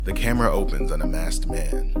The camera opens on a masked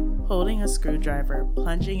man. Holding a screwdriver,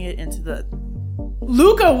 plunging it into the...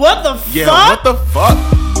 Luca, what the fuck? Yeah, what the fuck?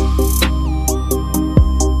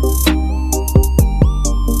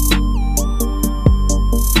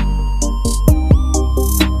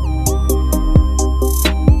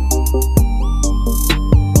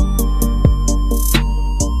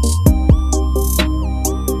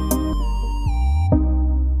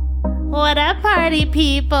 What up, party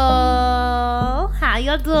people? How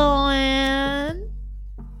you doing?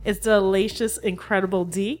 It's delicious, incredible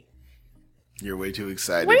D. You're way too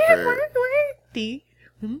excited Where D?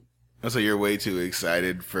 So you're way too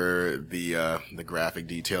excited for the graphic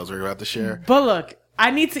details we're about to share. But look,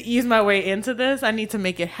 I need to ease my way into this. I need to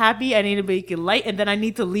make it happy. I need to make it light, and then I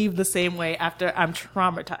need to leave the same way after I'm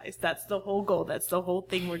traumatized. That's the whole goal. That's the whole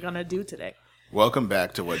thing we're gonna do today. Welcome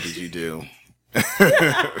back to What Did You Do?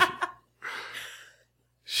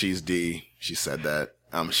 She's D. She said that.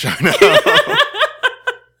 I'm sure now.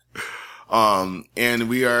 And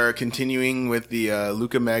we are continuing with the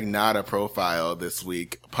Luca Magnotta profile this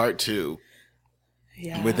week, part 2.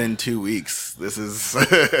 Yeah. Within 2 weeks. This is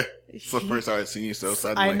it's the first time I've seen you so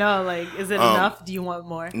suddenly. I know, like, is it enough? Do you want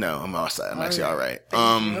more? No, I'm all set. I'm All actually right.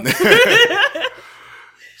 all right.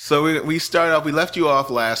 So we started off. We left you off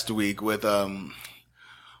last week with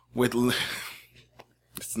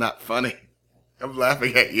it's not funny. I'm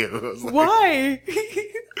laughing at you. Like, why?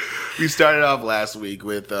 we started off last week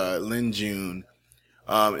with Lin Jun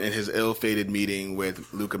in his ill-fated meeting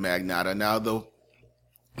with Luca Magnotta. Now,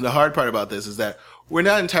 the hard part about this is that we're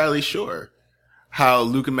not entirely sure how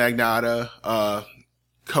Luca Magnotta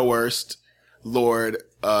coerced Lord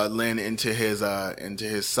Lin into his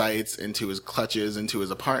sights, into his clutches, into his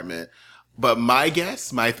apartment. But my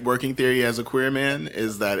guess, my working theory as a queer man,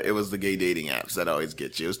 is that it was the gay dating apps that always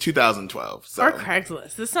get you. It was 2012. So. Or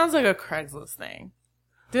Craigslist. This sounds like a Craigslist thing.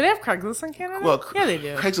 Do they have Craigslist in Canada? Well, yeah, they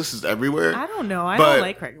do. Craigslist is everywhere. I don't know. I don't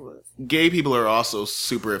like Craigslist. Gay people are also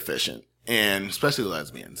super efficient, and especially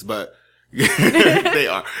lesbians. But they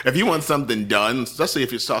are. If you want something done, especially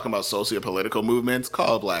if you're talking about socio-political movements,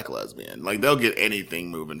 call a black lesbian. Like, they'll get anything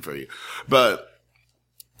moving for you. But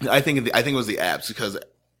I think it was the apps, because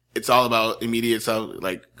it's all about immediate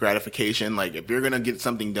gratification. Like, if you're gonna get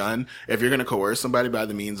something done, if you're gonna coerce somebody by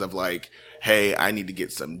the means of like, hey, I need to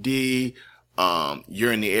get some D,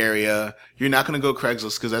 you're in the area, you're not gonna go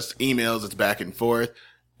Craigslist because that's emails, it's back and forth.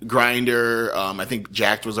 Grindr, I think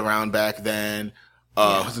Jacked was around back then.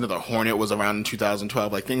 Was another Hornet was around in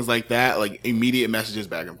 2012, like things like that, like immediate messages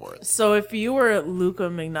back and forth. So if you were Luca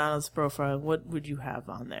Magnotta's profile, what would you have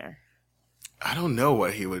on there? I don't know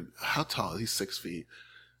what he would. How tall? He's 6 feet.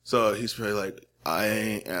 So he's probably like,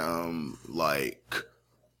 I am like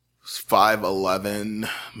 5'11",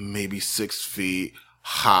 maybe 6 feet,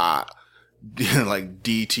 hot, like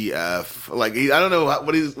DTF. Like, I don't know what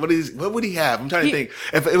would he have? I'm trying to think.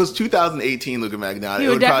 If it was 2018 Luca Magnotta, He it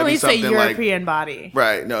would would definitely probably be say something European body.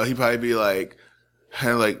 Right. No, he'd probably be like,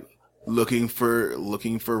 kind of like looking for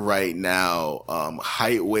right now,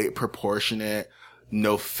 height, weight, proportionate.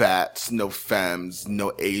 No fats, no femmes,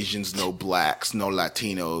 no Asians, no blacks, no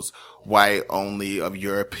Latinos, white only, of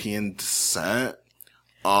European descent.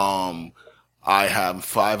 I have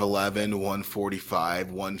 5'11", 145,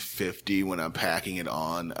 150 when I'm packing it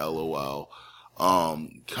on, LOL.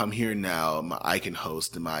 Come here now, I can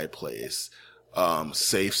host in my place.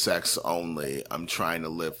 Safe sex only, I'm trying to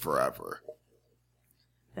live forever.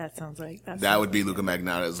 That sounds like... That would be Luca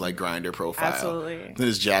Magnotta's like Grindr profile. Absolutely. Then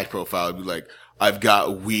his Jack profile would be like, I've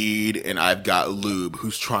got weed and I've got lube.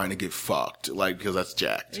 Who's trying to get fucked? Like, because that's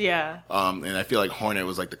Jacked. Yeah. And I feel like Hornet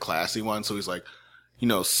was like the classy one. So he's like,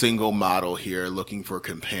 single model here looking for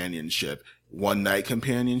companionship. One night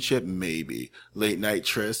companionship? Maybe. Late night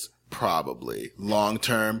tryst? Probably. Long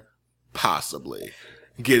term? Possibly.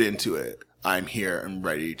 Get into it. I'm here and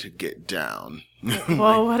ready to get down.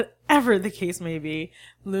 Well, whatever the case may be,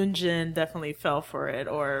 Lin Jun definitely fell for it,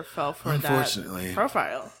 or fell for that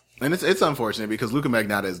profile. And it's unfortunate because Luca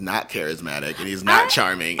Magnotta is not charismatic and he's not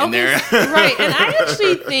charming. And right. And I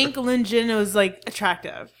actually think Lin Jun was like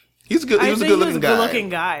attractive. He's good. He was a good looking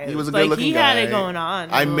guy. He was a good looking guy. He had it going on.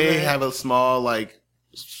 I may have a small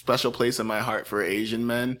special place in my heart for Asian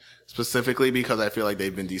men, specifically because I feel like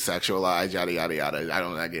they've been desexualized, yada yada yada. I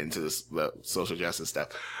don't want to get into the social justice stuff.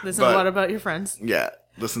 Listen to What About Your Friends? Yeah,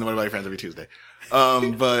 listen to What About Your Friends every Tuesday.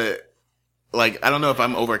 But like, I don't know if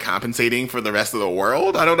I'm overcompensating for the rest of the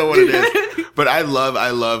world. I don't know what it is. But I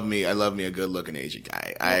love me a good looking Asian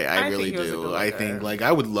guy. I really do. I think like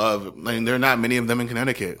I would love, there are not many of them in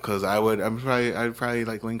Connecticut because I'd probably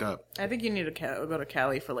like link up. I think you need to go to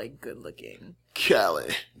Cali for like good looking.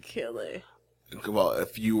 Cali. well,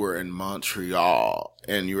 if you were in Montreal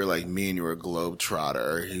and you were like me and you were a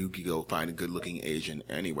globetrotter, you could go find a good-looking Asian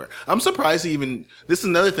anywhere. I'm surprised this is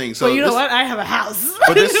another thing. So well, you know what? I have a house.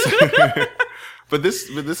 But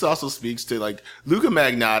this, but this also speaks to like Luca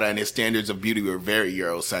Magnotta and his standards of beauty were very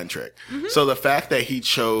Eurocentric. Mm-hmm. So the fact that he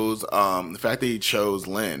chose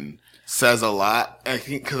Lynn says a lot. I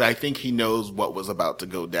think because I think he knows what was about to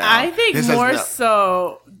go down. I think more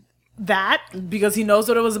so that because he knows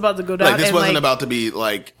what it was about to go down. Like this wasn't about to be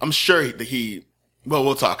like. I'm sure he. Well,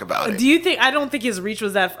 we'll talk about it. Do you think? I don't think his reach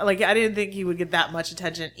was that. Like, I didn't think he would get that much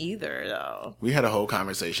attention either, though. We had a whole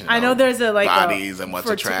conversation. I know there's a like bodies and what's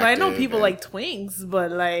attractive. I know people like twinks,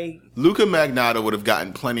 but like Luca Magnotta would have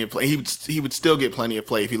gotten plenty of play. He would still get plenty of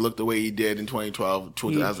play if he looked the way he did in 2012,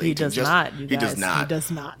 2018. He does not. He does not. He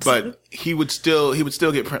does not. But he would still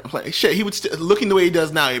get play. Shit, he would still looking the way he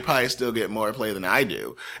does now. He'd probably still get more play than I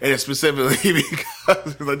do, and it's specifically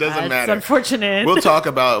because it doesn't matter. It's unfortunate. We'll talk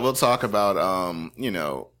about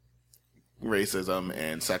racism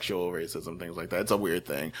and sexual racism, things like that. It's a weird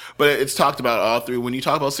thing, but it's talked about all through. When you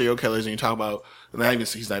talk about serial killers and you talk about he's not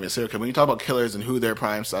even a serial killer. When you talk about killers and who their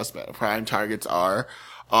prime targets are,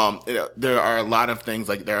 there are a lot of things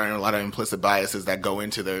like there are a lot of implicit biases that go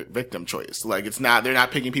into their victim choice. Like they're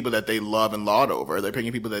not picking people that they love and laud over. They're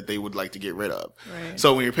picking people that they would like to get rid of. Right.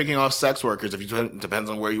 So when you're picking off sex workers, it depends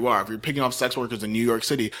on where you are. If you're picking off sex workers in New York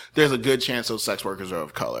City, there's a good chance those sex workers are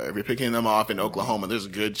of color. If you're picking them off in Oklahoma, there's a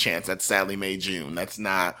good chance that's Sally Mae June. That's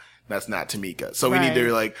not Tamika. So we need to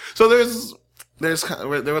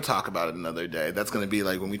we'll talk about it another day. That's going to be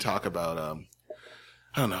like when we talk about,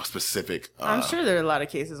 I don't know, specific. I'm sure there are a lot of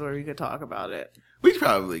cases where we could talk about it. We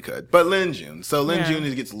probably could. But Lin Jun. So Lin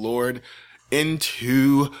Jun gets lured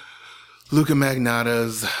into Luca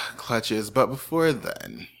Magnotta's clutches. But before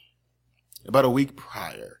then, about a week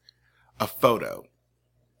prior, a photo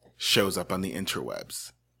shows up on the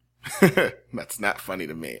interwebs. That's not funny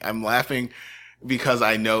to me. I'm laughing because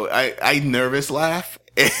I know I nervous laugh.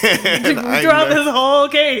 And throughout this whole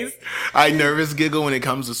case, I nervous giggle when it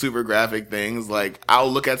comes to super graphic things. Like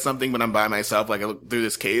I'll look at something when I'm by myself. Like I look through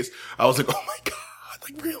this case, I was like, "Oh my god!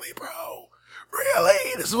 Like really, bro?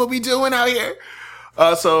 Really? This is what we doing out here?"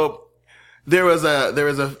 So there was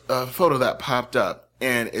a photo that popped up,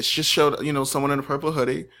 and it just showed someone in a purple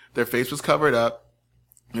hoodie. Their face was covered up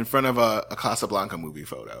in front of a Casablanca movie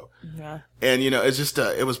photo. Yeah. And, it's just,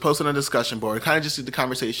 it was posted on a discussion board, kind of just get the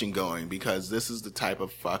conversation going because this is the type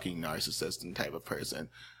of fucking narcissist and type of person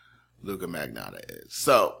Luca Magnotta is.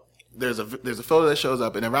 So there's a photo that shows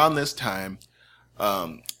up, and around this time,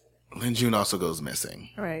 Lin Jun also goes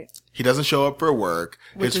missing. Right. He doesn't show up for work.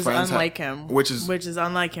 Which is unlike him. Which is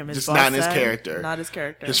unlike him. Just not his character. Not his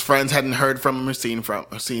character. His friends hadn't heard from him or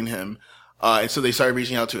seen him. And so they started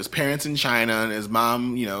reaching out to his parents in China and his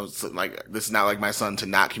mom, like, this is not like my son to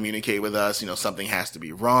not communicate with us. Something has to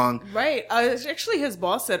be wrong. Right. Actually, his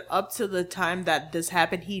boss said up to the time that this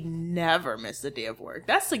happened, he never missed a day of work.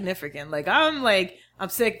 That's significant. I'm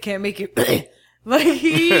sick, can't make it. Like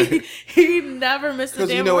he never missed a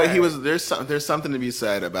day of work. Because there's something to be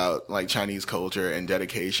said about like Chinese culture and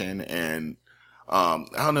dedication and, I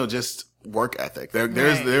don't know, just work ethic.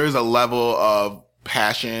 There's a level of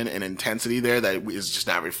passion and intensity there that is just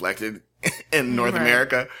not reflected in North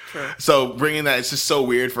America. True. So bringing that, it's just so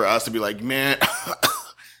weird for us to be like, man,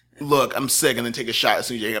 look, I'm sick, and then take a shot as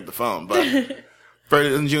soon as you hang up the phone. But for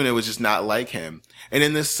Lin Jun, it was just not like him. And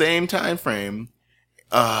in the same time frame,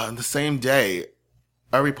 the same day,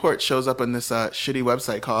 a report shows up on this shitty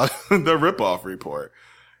website called the Ripoff Report.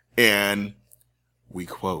 And we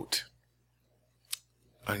quote,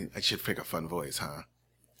 I should pick a fun voice, huh?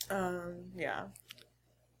 Yeah.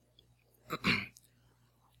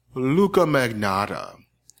 Luca Magnotta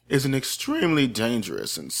is an extremely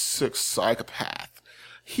dangerous and sick psychopath.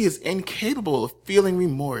 He is incapable of feeling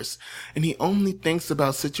remorse, and he only thinks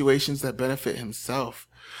about situations that benefit himself.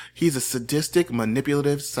 He's a sadistic,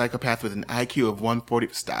 manipulative psychopath with an IQ of 140.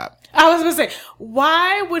 Stop. I was going to say,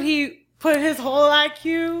 why would he put his whole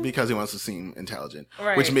IQ? Because he wants to seem intelligent,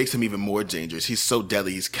 right. Which makes him even more dangerous. He's so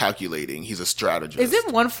deadly, he's calculating, he's a strategist. Is it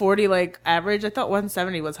 140 like average? I thought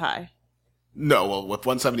 170 was high. No, well, with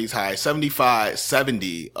 170 is high. 75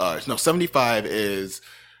 is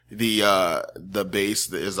the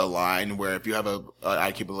base is a line where if you have a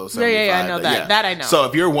IQ below 75. Yeah, I know that. Yeah. That I know. So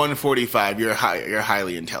if you're 145, you're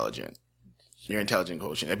highly intelligent. Your intelligent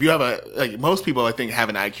quotient. If you have most people, I think, have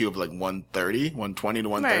an IQ of like 130, 120 to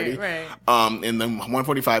 130. Right. And then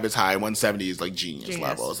 145 is high, 170 is like genius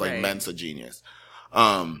level. It's like Mensa genius.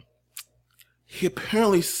 He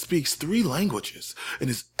apparently speaks 3 languages and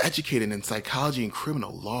is educated in psychology and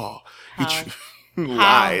criminal law.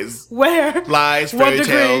 Lies. Where? Lies, What fairy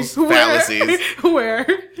degree? tales, fallacies. Where?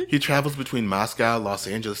 He travels between Moscow, Los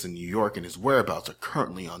Angeles, and New York, and his whereabouts are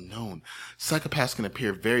currently unknown. Psychopaths can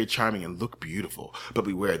appear very charming and look beautiful, but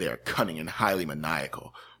beware, they are cunning and highly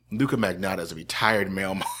maniacal. Luca Magnotta is a retired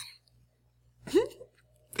male model.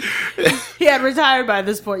 He had retired by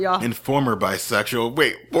this point, y'all. And former bisexual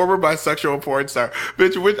porn star.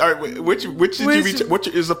 Bitch, which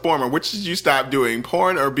is a former? Which did you stop doing?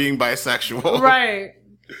 Porn or being bisexual? Right.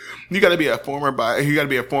 You gotta be a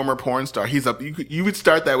former porn star. You would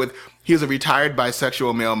start that with, he was a retired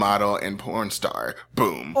bisexual male model and porn star.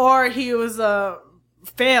 Boom. Or he was a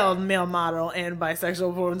failed male model and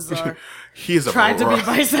bisexual porn star. He is tried to be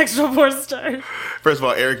bisexual porn star. First of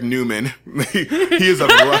all, Eric Newman. He is of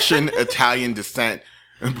Russian-Italian descent.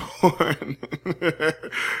 Born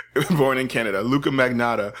in Canada. Luca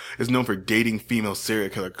Magnotta is known for dating female serial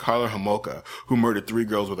killer Carla Homolka, who murdered 3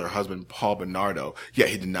 girls with her husband Paul Bernardo, yet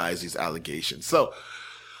he denies these allegations. So,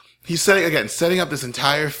 he's setting up this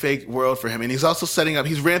entire fake world for him, and he's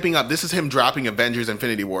ramping up. This is him dropping Avengers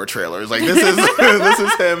Infinity War trailers. Like, this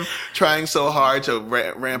is him trying so hard to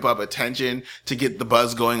ramp up attention, to get the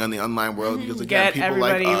buzz going on the online world, because again, people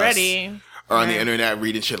like us ready. are on the internet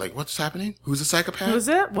reading shit like, what's happening? Who's a psychopath? Who's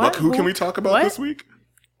it? What? Who can we talk about this What? week?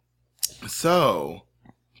 So,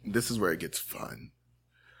 this is where it gets fun.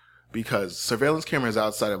 Because surveillance cameras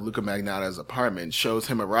outside of Luca Magnotta's apartment shows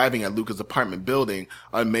him arriving at Luca's apartment building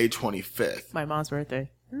on May 25th. My mom's birthday.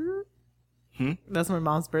 That's my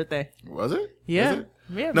mom's birthday. Was it? Yeah. Was it?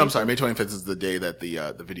 Yeah. No, I'm sorry. May 25th is the day that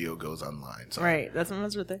the video goes online. Sorry. Right. That's my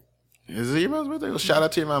mom's birthday. Is it your mom's birthday? Well, shout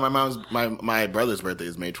out to your mom. My brother's birthday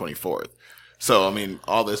is May 24th. So, I mean,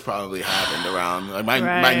 all this probably happened around, like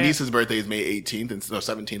my niece's birthday is May 18th, and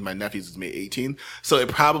 17th, my nephew's is May 18th. So it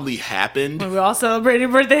probably happened. When we're all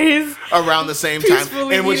celebrating birthdays. Around the same time.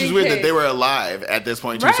 Peacefully And which is eating weird cake. that they were alive at this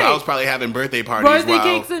point, too. Right. So I was probably having birthday parties Birthday while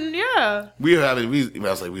cakes and, yeah. we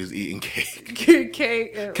was eating cake. Cake.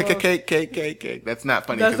 Cake. That's not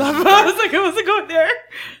funny. That's 'cause not it's I was like, I wasn't going there.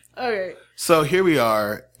 Okay. So here we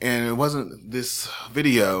are, and it wasn't this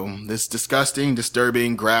video, this disgusting,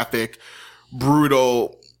 disturbing, graphic,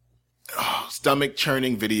 brutal, stomach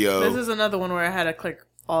churning video. This is another one where I had to click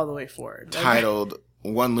all the way forward. Titled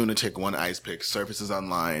One Lunatic, One Ice Pick surfaces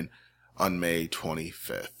online on May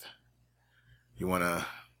 25th. You want to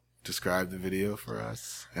describe the video for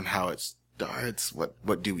us and how it starts?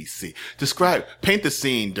 What do we see? Paint the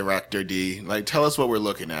scene, Director D. Like, tell us what we're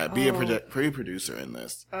looking at. Be a producer in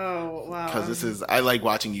this. Oh, wow. Because I like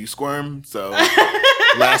watching you squirm, so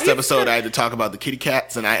last episode I had to talk about the kitty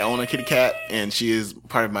cats, and I own a kitty cat, and she is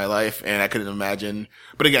part of my life, and I couldn't imagine.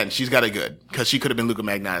 But again, she's got it good, because she could have been Luca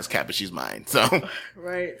Magnotta's cat, but she's mine, so.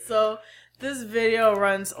 Right. So this video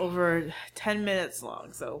runs over 10 minutes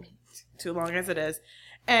long, so too long as it is.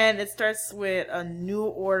 And it starts with a New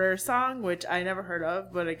Order song, which I never heard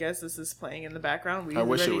of, but I guess this is playing in the background. I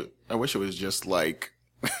wish it was just like,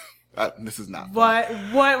 this is not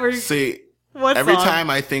fun. What were you... See, What every song? time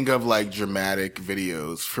I think of like dramatic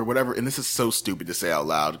videos for whatever, and this is so stupid to say out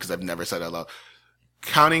loud because I've never said it out loud.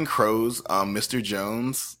 Counting Crows, Mr.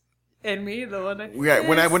 Jones. And me, the one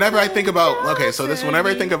Whenever I think about, whenever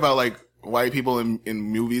I think about like white people in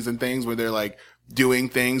movies and things where they're like doing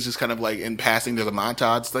things just kind of like in passing, there's a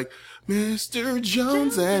montage. It's like, Mr.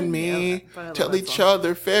 Jones and me tell each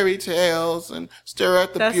other fairy tales and stir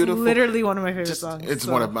out the beautiful. That's literally one of my favorite songs. It's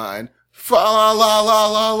one of mine. Fa la la la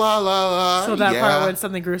la la la la. So that part when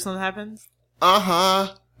something gruesome happens?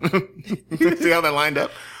 Uh-huh. See how that lined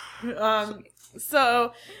up?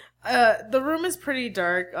 So, the room is pretty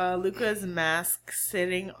dark. Luca's mask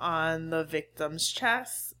sitting on the victim's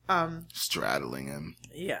chest. Straddling him.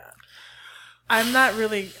 Yeah. I'm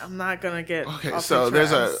not gonna get okay. off So the there's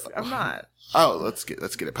tracks. I'm not. Oh, let's get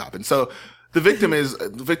it popping. So the victim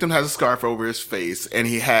has a scarf over his face, and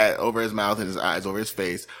he had over his mouth and his eyes over his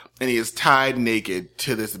face, and he is tied naked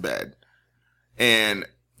to this bed, and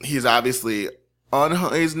he's obviously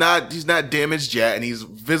he's not damaged yet, and he's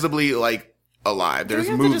visibly like alive. There's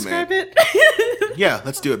movement. To describe it? Yeah,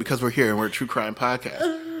 let's do it because we're here and we're a true crime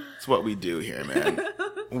podcast. It's what we do here, man.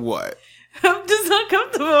 What? I'm just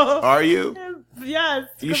uncomfortable. Are you? Yes.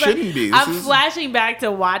 You shouldn't be. I'm flashing back to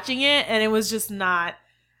watching it, and it was just not.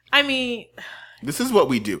 I mean, this is what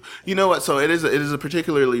we do. You know what? So it is a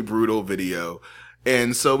particularly brutal video,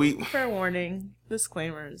 and so fair warning,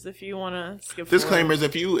 disclaimers. If you want to skip disclaimers,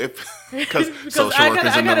 forward. because social I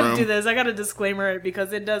workers in the gotta room. do this. I gotta disclaimer it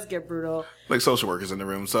because it does get brutal. Like social workers in the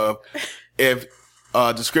room. So if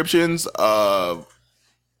descriptions of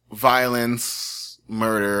violence,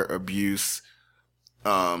 murder, abuse,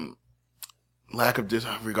 lack of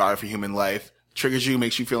disregard for human life, triggers you,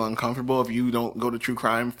 makes you feel uncomfortable, if you don't go to true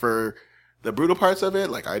crime for the brutal parts of it,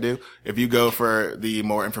 like I do, if you go for the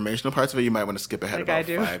more informational parts of it, you might want to skip ahead about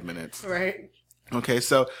 5 minutes. Right. Okay,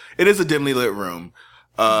 so it is a dimly lit room.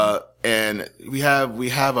 And we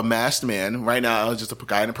have a masked man right now, just a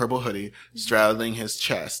guy in a purple hoodie straddling his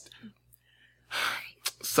chest.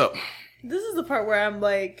 So this is the part where I'm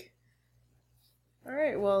like, all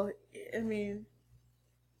right, well, I mean,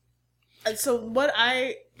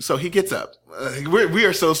 so he gets up. We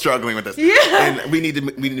are so struggling with this. Yeah. And we need to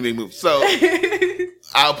make moves. So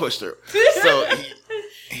I'll push through. So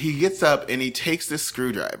he gets up and he takes this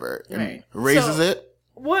screwdriver and raises it.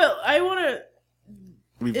 Well, I want to.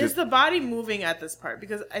 Is the body moving at this part?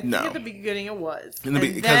 Because I think at the beginning it was.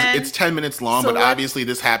 Because it's 10 minutes long, but obviously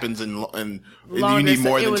this happens in you need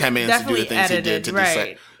more than 10 minutes to do the things he did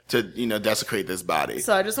to desecrate this body.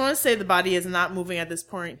 So I just want to say the body is not moving at this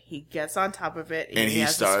point. He gets on top of it and he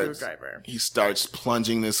has the screwdriver. He starts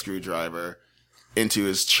plunging this screwdriver into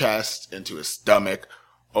his chest, into his stomach,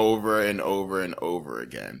 over and over and over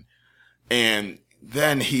again. And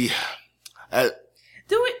then do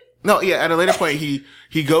it. No, yeah, at a later point,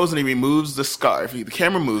 he goes and he removes the scarf. The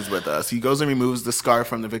camera moves with us. He goes and removes the scarf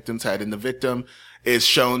from the victim's head, and the victim is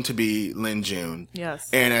shown to be Lin Jun. Yes.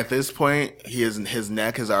 And at this point, his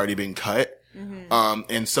neck has already been cut. Mm-hmm.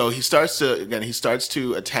 And so he starts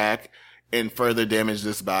to attack and further damage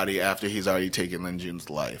this body after he's already taken Lin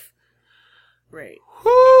Jun's life. Right.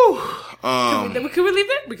 Whew. Can we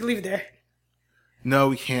leave it? We can leave it there. No,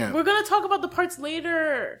 we can't. We're gonna talk about the parts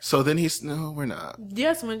later. So then no, we're not.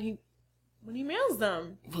 Yes, when he mails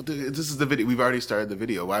them. Well, this is the video. We've already started the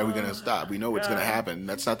video. Why are we gonna stop? We know what's gonna happen.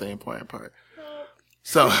 That's not the important part.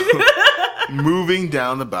 So, moving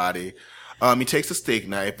down the body, he takes a steak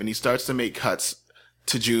knife and he starts to make cuts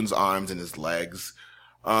to Jun's arms and his legs.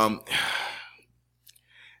 And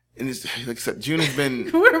it's, like I said, Jun has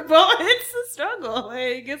been. It's a struggle.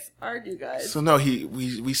 Like, it's hard, you guys. So no,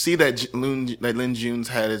 we see that Lin Jun's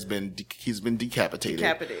head he's been decapitated.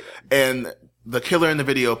 And the killer in the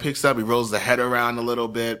video picks up, he rolls the head around a little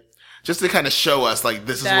bit, just to kind of show us, like,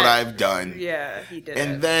 this is what I've done. Yeah, he did.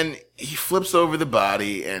 And then he flips over the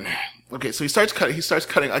body and, okay, so he starts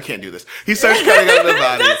cutting, I can't do this. He starts cutting out the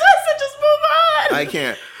body. That's why I said just move on. I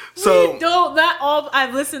can't. So not all.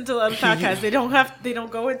 I've listened to other podcasts. They don't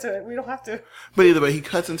go into it. We don't have to. But either way, he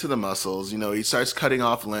cuts into the muscles. He starts cutting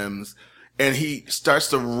off limbs, and he starts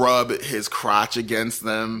to rub his crotch against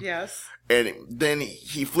them. Yes. And then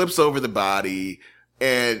he flips over the body,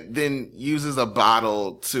 and then uses a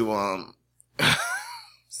bottle to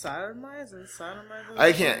sodomize.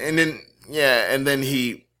 I can't. And then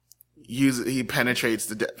he penetrates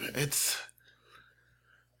the.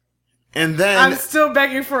 And then I'm still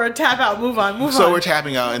begging for a tap out. Move on. So we're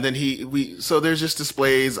tapping out, and then so there's just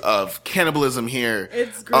displays of cannibalism here.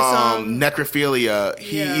 It's gruesome. Necrophilia.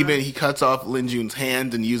 He cuts off Lin Jun's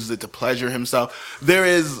hand and uses it to pleasure himself. There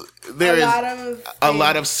is a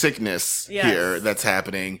lot of sickness here that's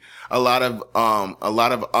happening. A lot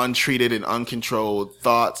of untreated and uncontrolled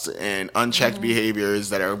thoughts and unchecked behaviors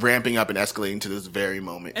that are ramping up and escalating to this very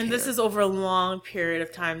moment. And this is over a long period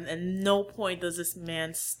of time, and no point does this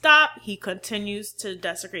man stop. He continues to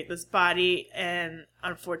desecrate this body, and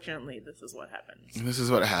unfortunately, this is what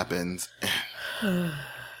happens.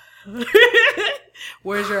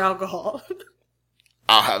 Where's your alcohol?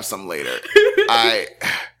 I'll have some later.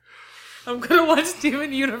 I'm gonna watch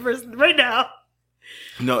Steven Universe right now.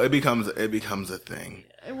 No, it becomes a thing.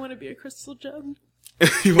 I want to be a crystal gem.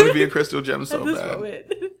 You want to be a crystal gem so At this bad.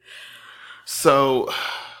 Moment. So,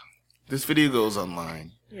 this video goes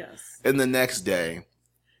online. Yes. And the next day,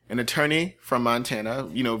 an attorney from Montana,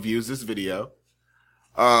 views this video,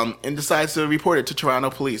 and decides to report it to Toronto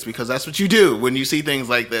police, because that's what you do when you see things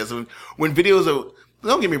like this. When videos are,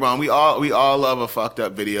 don't get me wrong, we all love a fucked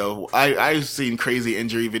up video. I've seen crazy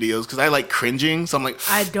injury videos because I like cringing, so I'm like,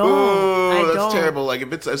 I don't. That's terrible. Like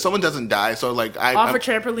if someone doesn't die, so like off a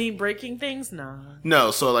trampoline breaking things,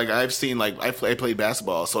 no. So like I've seen, like I played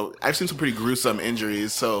basketball, so I've seen some pretty gruesome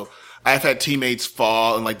injuries. So I've had teammates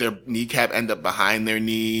fall and like their kneecap end up behind their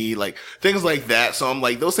knee, like things like that. So I'm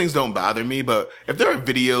like, those things don't bother me. But if there are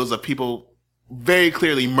videos of people very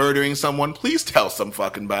clearly murdering someone, please tell some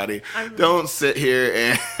fucking body. Don't sit here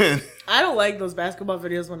and I don't like those basketball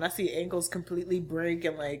videos when I see ankles completely break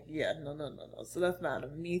and like, no. So that's not a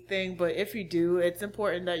me thing. But if you do, it's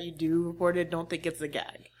important that you do report it. Don't think it's a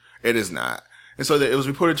gag. It is not. And so it was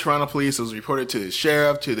reported to Toronto police. It was reported to the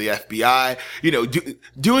sheriff, to the FBI.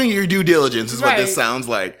 Doing your due diligence is what this sounds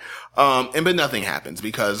like. But nothing happens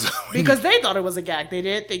because they thought it was a gag. They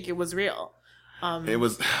didn't think it was real. It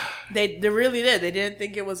was. They really did. They didn't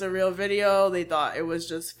think it was a real video. They thought it was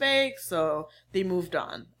just fake, so they moved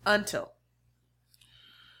on until.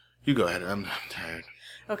 You go ahead. I'm tired.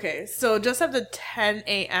 Okay, so just after 10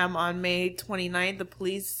 a.m. on May 29th, the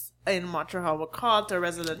police in Montreal were called to a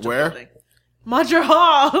residential building.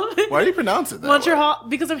 Montreal. Why do you pronounce it that Montreal, way?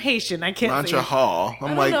 Because I'm Haitian. I can't say it. Montreal.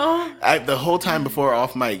 I'm like, the whole time before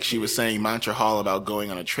off mic, she was saying Montreal about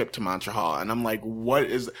going on a trip to Montreal. And I'm like, what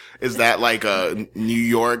is that like a New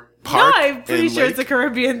York park? No, I'm pretty sure it's a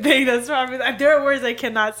Caribbean thing. That's probably, there are words I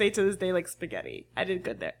cannot say to this day, like spaghetti. I did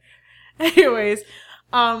good there. Anyways,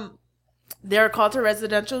 they are called to a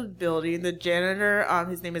residential building. The janitor,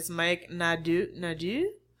 his name is Mike Nadeau,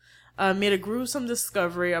 made a gruesome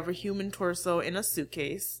discovery of a human torso in a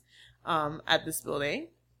suitcase at this building.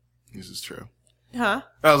 This is true. Huh?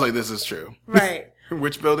 I was like, this is true. Right.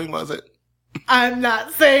 Which building was it? I'm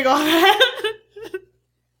not saying all that.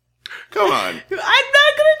 Come on. I'm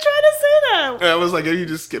not going to try to say that. I was like, you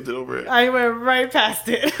just skipped it over it. I went right past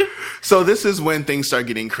it. So this is when things start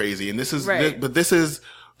getting crazy. And this is, right. But this is,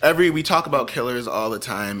 we talk about killers all the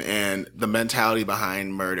time and the mentality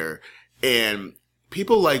behind murder. And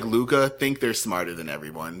people like Luca think they're smarter than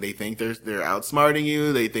everyone. They think they're outsmarting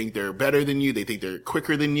you. They think they're better than you. They think they're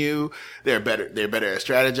quicker than you. They're better at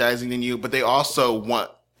strategizing than you, but they also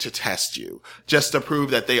want to test you just to prove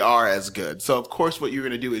that they are as good. So of course what you're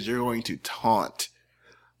going to do is you're going to taunt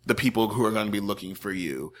the people who are going to be looking for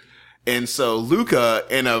you. And so Luca,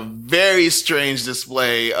 in a very strange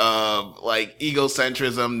display of like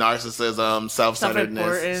egocentrism, narcissism,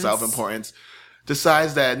 self-centeredness, self-importance,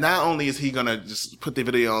 decides that not only is he going to just put the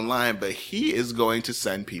video online, but he is going to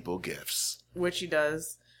send people gifts. Which he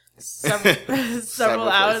does. Several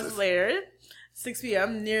hours later, 6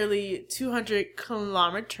 p.m., nearly 200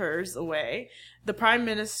 kilometers away, the Prime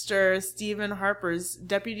Minister, Stephen Harper's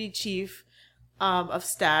Deputy Chief of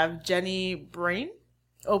Staff, Jenny Brain,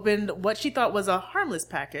 opened what she thought was a harmless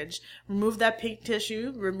package, removed that pink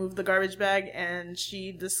tissue, removed the garbage bag, and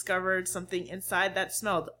she discovered something inside that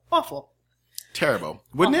smelled awful. Terrible.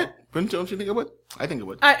 Wouldn't it? Don't you think it would? I think it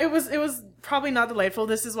would. It was probably not delightful.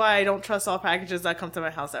 This is why I don't trust all packages that come to my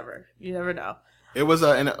house ever. You never know. It was,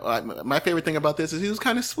 my favorite thing about this is he was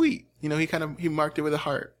kind of sweet. You know, he marked it with a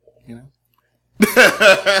heart, you know?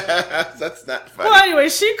 That's not funny. Well, anyway,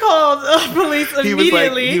 she called police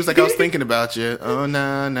immediately. He was like, I was thinking about you. Oh,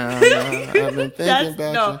 no. I've been thinking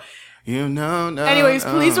about you. You know, no. Anyways,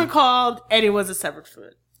 police were called, and it was a severed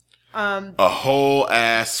foot. A whole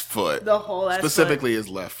ass foot. The whole ass Specifically his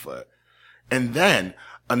left foot. And then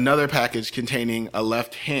another package containing a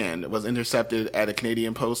left hand was intercepted at a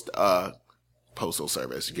Canadian Postal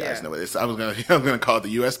Service. You guys know what it is. I'm gonna call it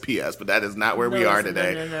the USPS, but that is not where we are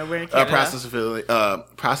today. No, we're in Canada.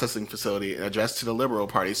 Processing facility addressed to the Liberal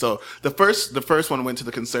Party. So the first one went to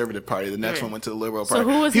the Conservative Party. The next one went to the Liberal Party. So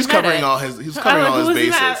who was he's covering all his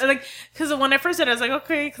bases. Like, because when I first said it, I was like,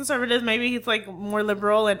 okay, Conservative, maybe he's like more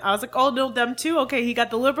liberal, and I was like, oh no, them too. Okay, he got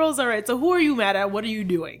the Liberals. All right. So who are you mad at? What are you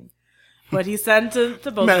doing? But he sent to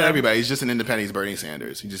both. Mad at everybody. He's just an independent. He's Bernie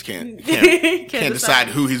Sanders. He just can't decide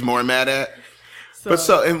who he's more mad at.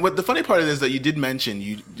 And what the funny part of this is that you did mention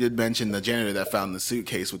the janitor that found the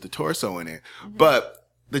suitcase with the torso in it. Mm-hmm. But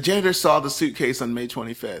the janitor saw the suitcase on May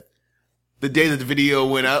 25th. The day that the video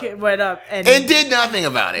went up. And did nothing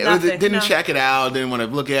about it. Didn't check it out. Didn't want to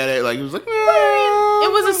look at it. Like, it was like,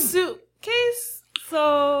 it was a suitcase.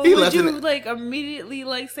 So would you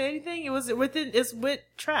immediately say anything? It's with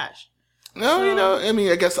trash. No, I mean,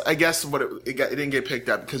 I guess it didn't get picked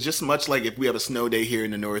up because just much like if we have a snow day here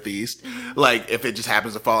in the Northeast, like if it just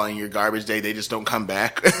happens to fall in your garbage day, they just don't come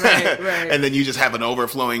back. Right. And then you just have an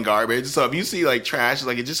overflowing garbage. So if you see trash,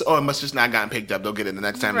 it must just not gotten picked up. They'll get it the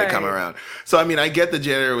next time they come around. So I mean, I get the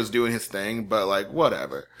janitor was doing his thing, but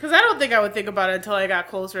whatever. Because I don't think I would think about it until I got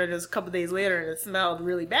closer and it was a couple days later and it smelled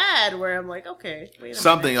really bad where I'm like, okay, wait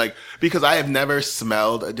a minute. Because I have never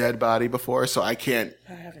smelled a dead body before, so I can't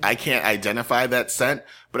identify that scent,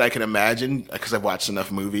 but I can imagine, because I've watched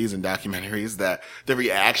enough movies and documentaries, that the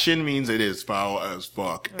reaction means it is foul as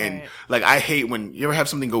fuck. Right. And I hate when you ever have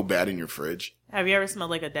something go bad in your fridge. Have you ever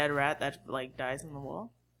smelled a dead rat that dies in the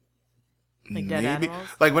wall? Dead animals?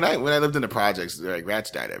 When I lived in the projects,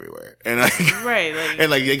 rats died everywhere. And right.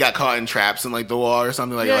 And they got caught in traps in the wall or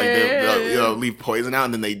something. They'll leave poison out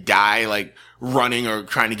and then they die running or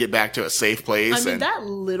trying to get back to a safe place. I mean, that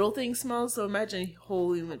little thing smells, so imagine a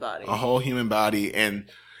whole human body. A whole human body. And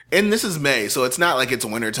this is May, so it's not like it's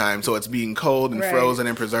wintertime, so it's being cold and frozen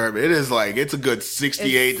and preserved. It is it's a good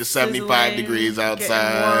 68 to 75 degrees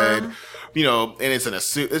outside. And it's in a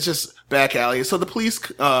suit. It's just back alley. So the police,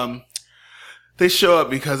 They show up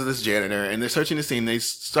because of this janitor, and they're searching the scene. They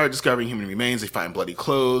start discovering human remains. They find bloody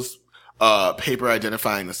clothes, paper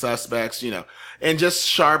identifying the suspects, and just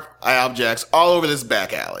sharp objects all over this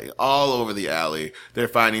back alley, all over the alley. They're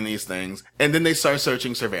finding these things, and then they start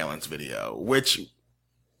searching surveillance video, which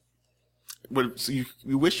so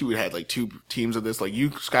you wish you would have like two teams of this. Like,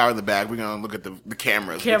 you scour the bag, we're gonna look at the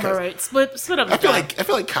cameras. Right? Split up. I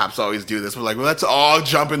feel like cops always do this. We're like, well, let's all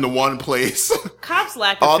jump into one place. Cops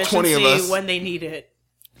lack all efficiency 20 of us when they need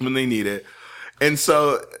it. And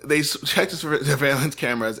so they checked the surveillance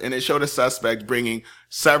cameras, and it showed a suspect bringing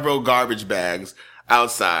several garbage bags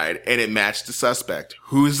outside, and it matched the suspect.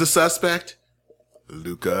 Who's the suspect?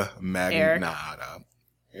 Luca Magnotta.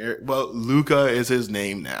 Well, Luca is his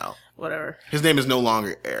name now. Whatever. His name is no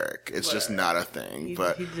longer Eric. It's just not a thing.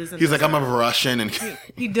 But he's like, I'm a Russian, and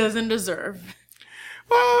he doesn't deserve.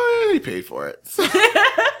 Well, he paid for it.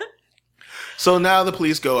 So now the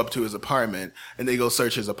police go up to his apartment, and they go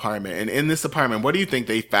search his apartment. And in this apartment, what do you think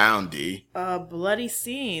they found, D? A bloody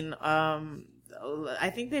scene.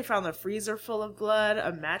 I think they found a freezer full of blood,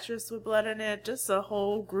 a mattress with blood in it, just a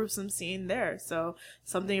whole gruesome scene there. So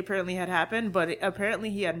something apparently had happened, but apparently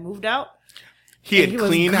he had moved out. He had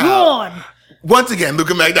cleaned house. Once again,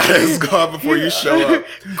 Luca Magnotta is gone before you show up.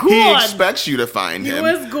 He expects you to find him. He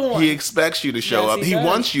was gone. He expects you to show up. He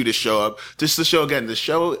wants you to show up just to show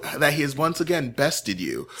that he has once again bested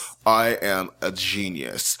you. I am a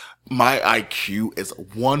genius. My IQ is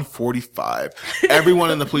 145. Everyone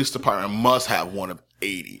in the police department must have one of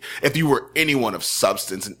 80. If you were anyone of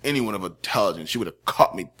substance and anyone of intelligence, you would have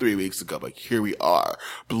caught me 3 weeks ago. But here we are,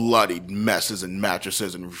 bloodied messes and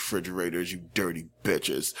mattresses and refrigerators, you dirty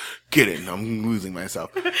bitches. Get in. I'm losing myself.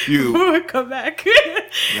 You come back.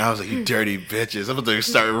 I was like, you dirty bitches. I'm about to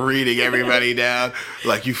start reading everybody down.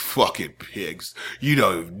 Like, you fucking pigs. You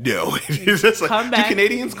don't even know. It's just like, do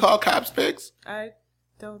Canadians call cops pigs? I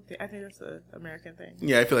think that's an American thing.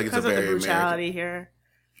 Yeah, I feel like it's a very American. Because of the brutality American. here.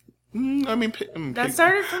 That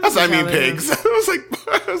started from pigs. I was like,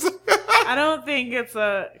 I don't think it's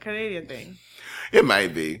a Canadian thing. It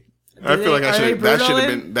might be. I feel like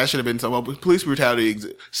that should have been some. Well, police brutality,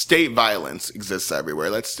 state violence exists everywhere.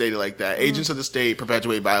 Let's state it like that. Agents of the state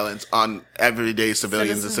perpetuate violence on everyday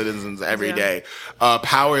civilians and citizens every day.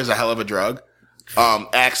 Power is a hell of a drug.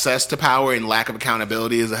 Access to power and lack of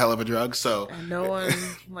accountability is a hell of a drug. So and no one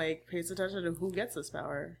pays attention to who gets this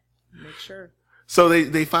power. Make sure. So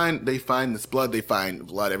they find this blood. They find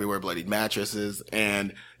blood everywhere, bloodied mattresses,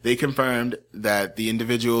 and they confirmed that the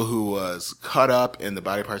individual who was cut up and the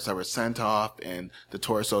body parts that were sent off and the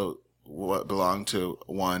torso belonged to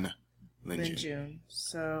one Lin Jun.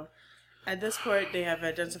 So at this point, they have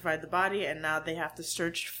identified the body, and now they have to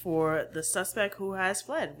search for the suspect who has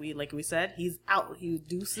fled. Like we said, he's out. He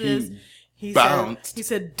deuces. He bounced. He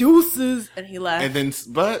said deuces, and he left. And then,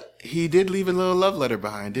 but he did leave a little love letter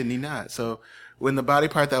behind, didn't he not? So when the body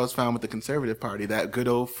part that was found with the Conservative Party, that good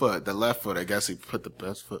old foot, the left foot, I guess he put the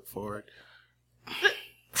best foot forward.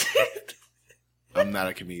 I'm not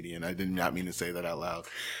a comedian. I did not mean to say that out loud.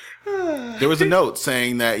 There was a note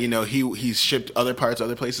saying that, he's shipped other parts,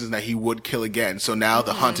 other places, and that he would kill again. So now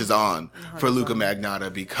the hunt is on for Luca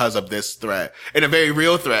Magnotta because of this threat. And a very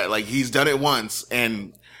real threat. Like, he's done it once,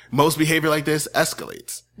 and most behavior like this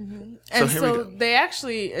escalates. Mm-hmm. And so they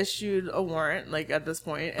actually issued a warrant, at this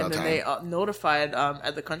point, and then they notified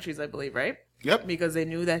other countries, I believe, right? Yep. Because they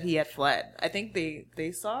knew that he had fled. I think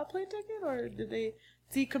they saw a plane ticket, or did they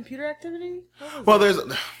see computer activity? Well, there's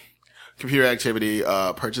computer activity,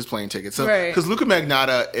 purchase plane tickets. So, because Luca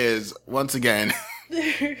Magnotta is, once again,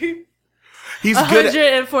 he's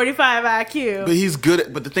 145 IQ. But he's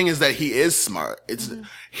good but the thing is that he is smart.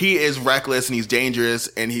 He is reckless and he's dangerous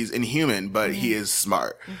and he's inhuman, but he is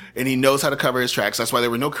smart. And he knows how to cover his tracks. That's why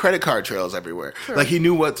there were no credit card trails everywhere. Sure. Like, he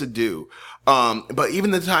knew what to do. But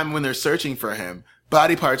even the time when they're searching for him,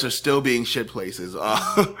 body parts are still being shipped places.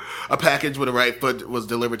 A package with a right foot was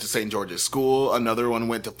delivered to St. George's School. Another one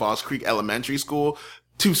went to Falls Creek Elementary School.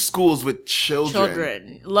 2 schools with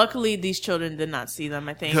children. Luckily, these children did not see them,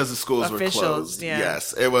 I think. Because the schools were closed. Yeah.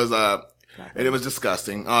 Yes. It was, and it was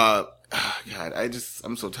disgusting. God,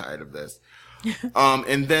 I'm so tired of this.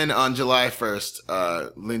 And then on July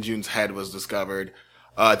 1st, Lin Jun's head was discovered,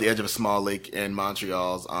 at the edge of a small lake in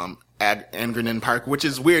Montreal's, Angernon Park, which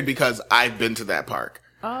is weird because I've been to that park.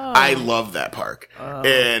 Oh. I love that park. Oh.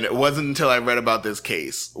 And it wasn't until I read about this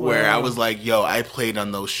case where I was like, yo, I played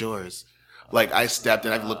on those shores. Like, I stepped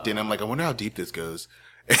and I've looked in, I'm like, I wonder how deep this goes.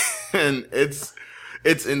 And it's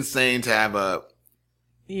insane to have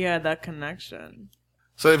that connection.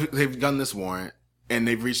 So they've done this warrant, and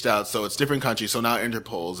they've reached out. So it's different countries. So now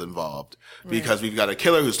Interpol's involved because we've got a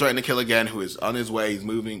killer who's starting to kill again, who is on his way. He's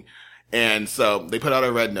moving. And so they put out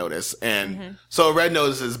a red notice. And so a red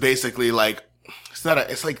notice is basically like,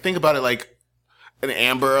 it's like, think about it like an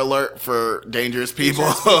Amber Alert for dangerous people.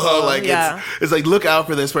 Like it's like, look out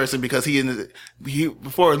for this person because he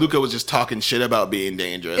before Luca was just talking shit about being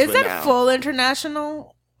dangerous. Is it full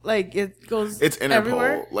international? Like it goes. It's Interpol.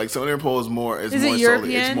 Everywhere? Like so, Interpol is more. Is it more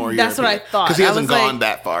European? It's more That's European. What I thought because he hasn't gone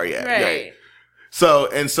that far yet. Right. So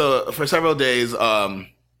for several days,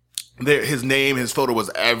 his name, his photo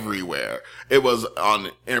was everywhere. It was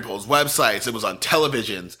on Interpol's websites. It was on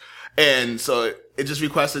televisions. And so it just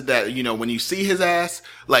requested that, you know, when you see his ass,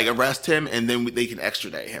 like arrest him and then they can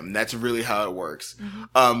extradite him. That's really how it works.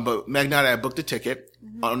 But Magnotta had booked a ticket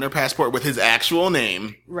on their passport with his actual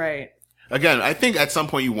name. Right. Again, I think at some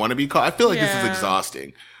point you want to be called. I feel like this is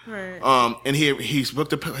exhausting. Right. And he's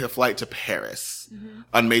booked a flight to Paris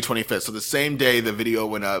on May 25th. So the same day the video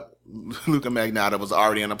went up, Luca Magnotta was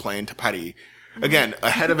already on a plane to Paris. Again,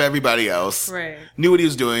 ahead of everybody else. Right. Knew what he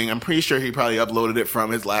was doing. I'm pretty sure he probably uploaded it from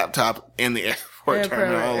his laptop in the airport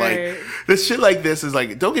terminal. Like, this shit like this is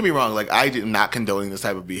like, don't get me wrong. Like, I am not condoning this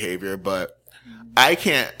type of behavior, but I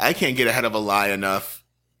can't get ahead of a lie enough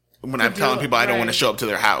when I'm telling people I don't want to show up to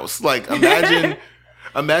their house. Like,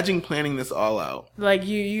 imagine planning this all out. Like,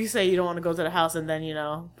 you say you don't want to go to the house and then, you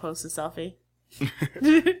know, post a selfie.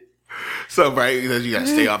 So, right, you gotta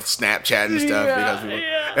stay off Snapchat and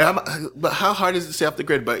stuff. But how hard is it to stay off the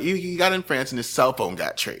grid? But he got in France and his cell phone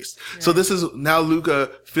got traced. So this is now Luca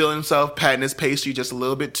feeling himself patting his pastry just a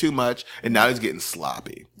little bit too much, and now he's getting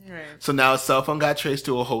sloppy. Right. So now his cell phone got traced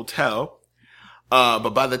to a hotel.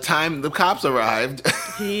 But by the time the cops arrived,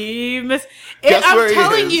 he missed. I'm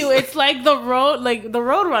telling you, it's like the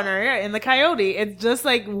Roadrunner in the Coyote. It's just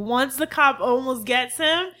like once the cop almost gets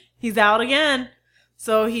him, he's out again.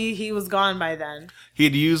 So he was gone by then. He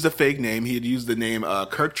had used a fake name. He had used the name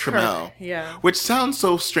Kirk Trammell. Which sounds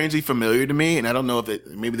so strangely familiar to me, and I don't know if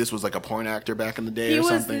maybe this was like a porn actor back in the day or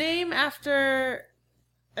something. He was named after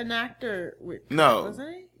an actor. No. Wasn't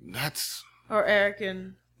he? That's... Or Eric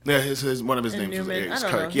and... Yeah, one of his names was Eric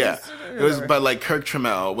Kirk. Yeah. It was, but like Kirk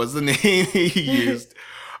Trammell was the name he used.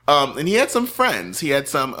 And he had some friends. He had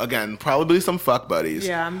some, again, probably some fuck buddies.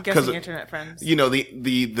 Yeah, I'm guessing internet friends. You know,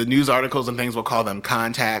 the news articles and things will call them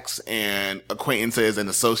contacts and acquaintances and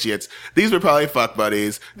associates. These were probably fuck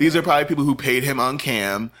buddies. These are probably people who paid him on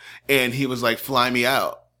cam. And he was like, fly me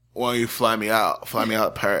out. Why don't you fly me out? Fly me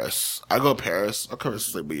out to Paris. I'll go to Paris. I'll come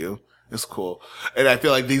sleep with you. It's cool. And I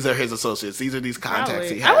feel like these are his associates. These are these contacts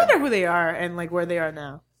he had. I wonder who they are and like where they are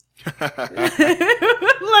now. Like,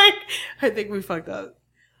 I think we fucked up.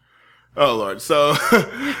 Oh Lord. So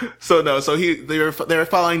they were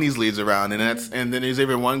following these leads around, and and then there's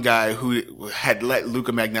even one guy who had let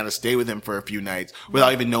Luca Magnotta stay with him for a few nights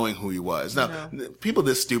without even knowing who he was. Now, people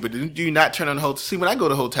this stupid, do you not turn on hotels? See, when I go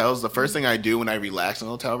to hotels, the first thing I do when I relax in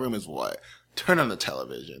a hotel room is what? Turn on the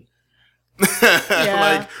television.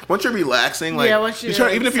 Like once you're relaxing, like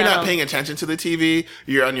even if you're not paying attention to the TV,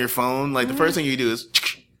 you're on your phone. Like the first thing you do is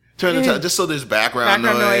turn the just so there's background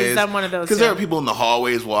noise. I'm one of those because there are people in the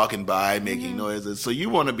hallways walking by making noises. So you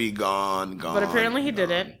want to be gone. But apparently he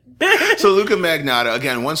didn't. So Luca Magnotta,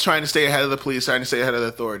 again, once trying to stay ahead of the police, trying to stay ahead of the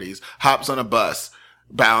authorities, hops on a bus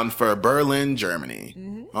bound for Berlin,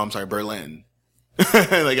 Germany. Oh, I'm sorry, Berlin.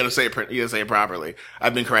 They gotta say it properly.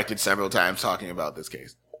 I've been corrected several times talking about this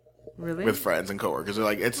case. Really? With friends and coworkers. They're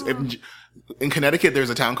like, in Connecticut, there's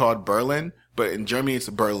a town called Berlin, but in Germany, it's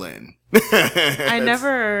Berlin. I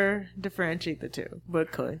never differentiate the two,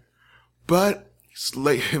 but could. But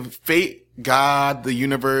like, fate, God, the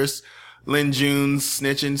universe, Lin June's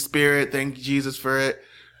snitching spirit, thank Jesus for it,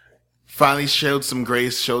 finally showed some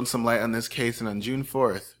grace, showed some light on this case. And on June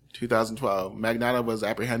 4th, 2012, Magnotta was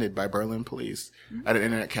apprehended by Berlin police at an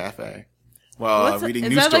internet cafe while reading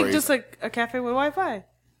news stories. Is that like just like a cafe with Wi-Fi?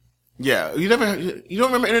 Yeah, you don't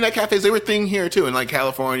remember internet cafes? They were a thing here too, in like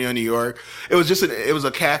California, New York. It was just it was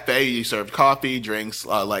a cafe. You served coffee, drinks,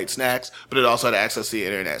 light snacks, but it also had access to the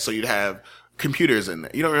internet. So you'd have computers in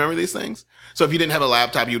there. You don't remember these things? So if you didn't have a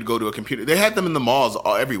laptop, you would go to a computer. They had them in the malls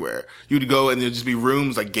everywhere. You'd go and there'd just be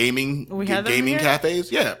rooms like gaming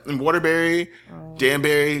cafes. Yeah. In Waterbury,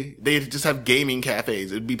 Danbury, they just have gaming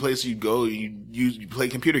cafes. It'd be places you'd go, you play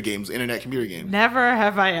computer games, internet computer games. Never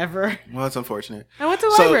have I ever. Well, that's unfortunate. I went to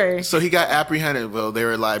the library. So he got apprehended. Well, there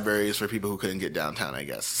were libraries for people who couldn't get downtown, I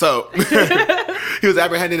guess. So he was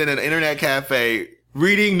apprehended in an internet cafe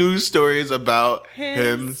reading news stories about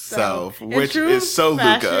himself, which is so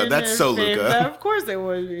Luca. That's so Luca. Of course it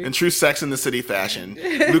would be. In true Sex in the City fashion,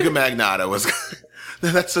 Luca Magnotta was.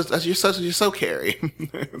 you're so Carrie.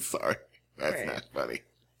 Sorry, that's Right. not funny.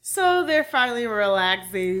 So they're finally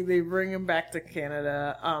relaxed. They bring him back to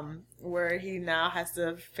Canada, where he now has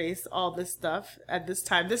to face all this stuff at this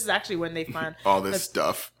time. This is actually when they find All this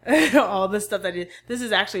stuff. all this stuff this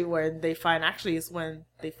is actually where they find, actually it's when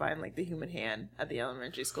they find like the human hand at the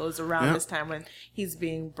elementary school. It's around this time when he's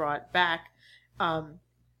being brought back. And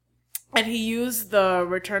he used the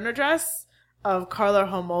return address of Carla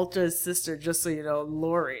Homolta's sister, just so you know,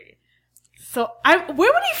 Lori. So where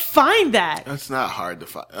would he find that? That's not hard to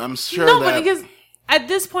find. I'm sure But because at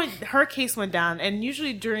this point her case went down, and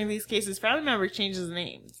usually during these cases, family member changes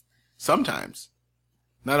names. sometimes,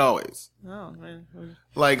 not always. Oh man.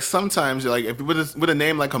 Like sometimes, like if with a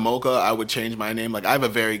name like Homolka, I would change my name. Like I have a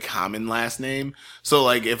very common last name, so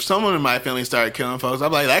like if someone in my family started killing folks,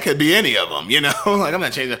 I'm like, that could be any of them, you know. Like I'm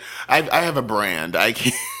not changing. I have a brand. I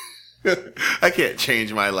can't. I can't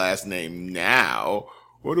change my last name now.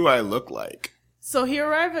 What do I look like? So he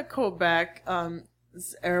arrived at Quebec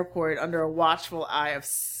airport under a watchful eye of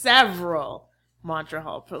several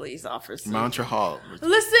Montreal police officers. Montreal.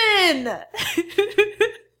 Listen!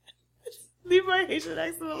 Leave my Haitian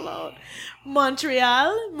accent alone.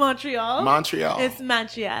 Montreal. It's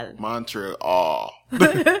Montreal. Montreal.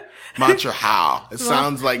 Montreal. It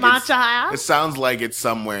sounds like Montreal? it sounds like it's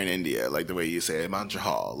somewhere in India, like the way you say it.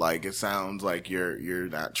 Montreal. Like it sounds like you're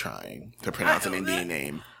not trying to pronounce an Indian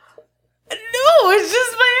name. No, it's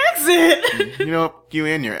just my accent. You know, you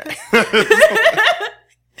and your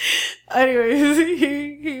Anyways,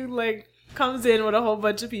 he like comes in with a whole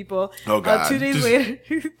bunch of people. Oh God! 2 days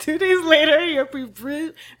later, 2 days later, you're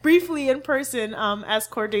briefly in person as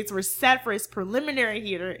court dates were set for his preliminary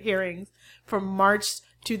hearings for March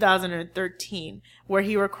 2013, where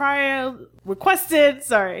he requested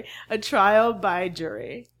a trial by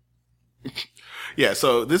jury. Yeah,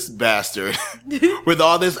 so this bastard, with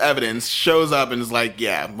all this evidence, shows up and is like,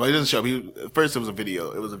 yeah, well, he doesn't show up. First, it was a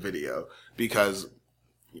video because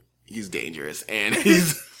he's dangerous and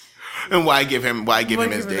and why give him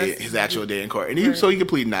his actual day in court? And so he could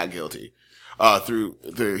plead not guilty.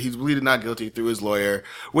 He's pleaded not guilty through his lawyer,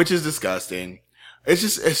 which is disgusting. It's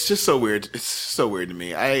just so weird. It's so weird to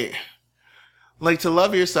me. I like to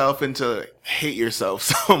love yourself and to hate yourself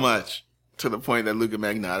so much. To the point that Luka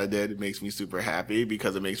Magnotta did. It makes me super happy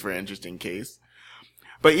because it makes for an interesting case.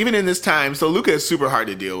 But even in this time, so Luka is super hard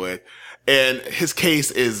to deal with, and his case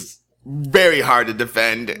is very hard to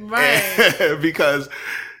defend. Right. Because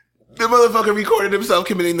the motherfucker recorded himself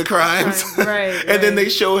committing the crimes. Right. And then they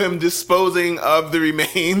show him disposing of the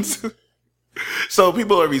remains. So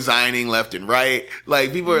people are resigning left and right.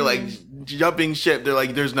 Like people are like jumping ship. They're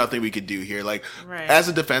like, there's nothing we could do here. Like as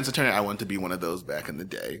a defense attorney, I want to be one of those back in the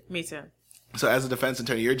day. Me too. So as a defense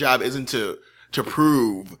attorney, your job isn't to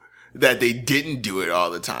prove that they didn't do it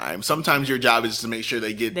all the time. Sometimes your job is to make sure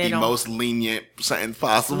they get the most lenient sentence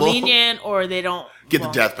possible. Lenient, or they don't get the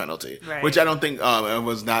death penalty, which I don't think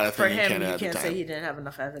was not a thing in Canada at the time. You can't say he didn't have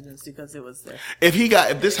enough evidence because it was there. If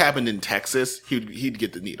this happened in Texas, he'd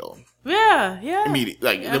get the needle. Yeah. Immediately,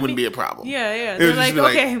 like there wouldn't be a problem. Yeah. They're like,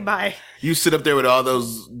 okay, bye. You sit up there with all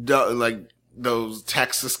those those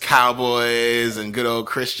Texas cowboys and good old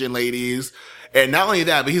Christian ladies. And not only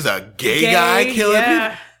that, but he's a gay guy killing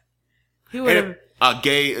people. He would have a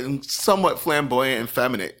gay and somewhat flamboyant and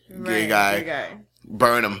feminine gay guy.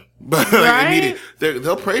 Burn him. But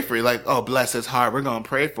they'll pray for you. Like, oh, bless his heart. We're going to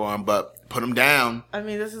pray for him, but put him down. I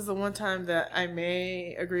mean, this is the one time that I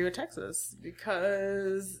may agree with Texas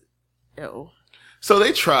because, So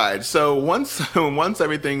they tried. So once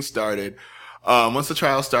everything started, once the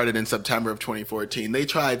trial started in September of 2014, they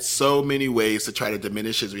tried so many ways to try to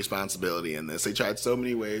diminish his responsibility in this. They tried so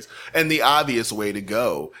many ways. And the obvious way to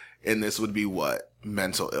go in this would be what?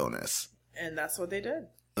 Mental illness. And that's what they did.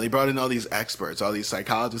 They brought in all these experts, all these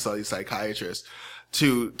psychologists, all these psychiatrists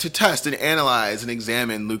to test and analyze and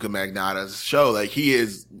examine Luka Magnotta's show. Like he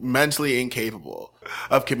is mentally incapable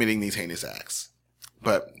of committing these heinous acts.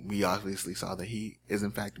 But we obviously saw that he is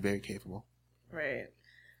in fact very capable. Right.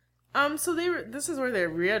 So this is where they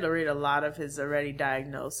reiterate a lot of his already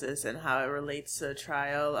diagnosis and how it relates to the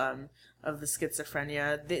trial of the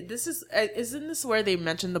schizophrenia. Isn't this where they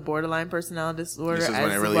mention the borderline personality disorder? This is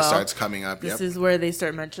when it really starts coming up. This is where they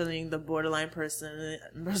start mentioning the borderline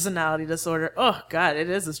personality disorder. Oh God, it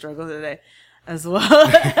is a struggle today as well.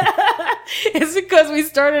 It's because we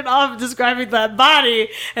started off describing that body,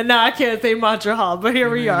 and now I can't say Montreal, but here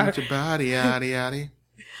we are. Your body, yaddy.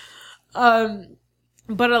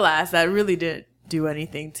 But alas, that really didn't do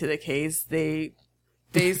anything to the case. They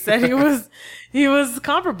they said he was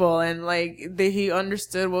comparable, and like he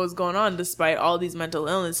understood what was going on despite all these mental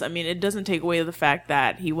illness. I mean, it doesn't take away the fact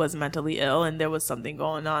that he was mentally ill and there was something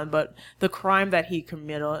going on, but the crime that he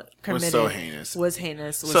committed was so heinous. Was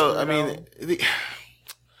heinous. So I mean,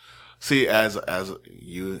 see, as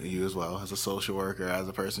you as well, as a social worker, as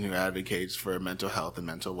a person who advocates for mental health and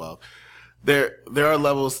mental wealth, there are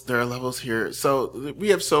levels. There are levels here. So we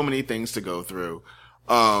have so many things to go through.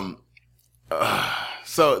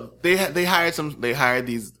 So they hired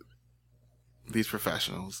these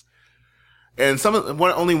professionals, and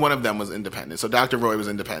only one of them was independent. So Dr. Roy was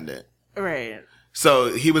independent. Right.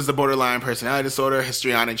 So he was the borderline personality disorder,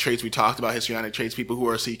 histrionic traits. We talked about histrionic traits, people who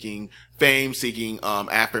are seeking fame, seeking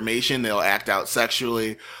affirmation. They'll act out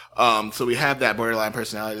sexually. So we have that borderline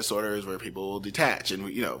personality disorders where people will detach, and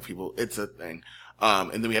it's a thing.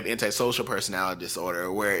 And then we have antisocial personality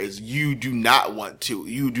disorder, whereas you do not want to.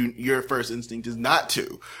 Your first instinct is not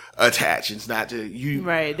to attach. It's not to you.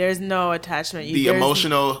 Right. There's no attachment. The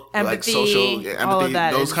emotional, empathy, like social empathy, all of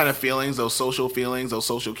that those kind of feelings, those social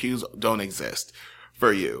cues don't exist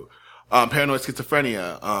for you. Paranoid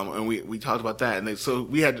schizophrenia, and we talked about that. And so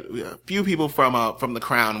we had a few people from the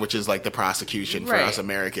Crown, which is like the prosecution for us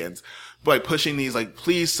Americans, but pushing these, like,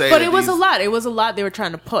 please say. But it was a lot. It was a lot they were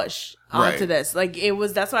trying to push onto Right. this. Like,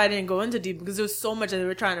 that's why I didn't go into deep, because there was so much that they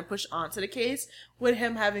were trying to push onto the case with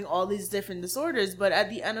him having all these different disorders. But at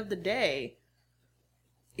the end of the day,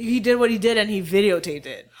 he did what he did and he videotaped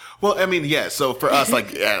it. Well, I mean, yeah. So for us, like,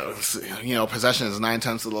 possession is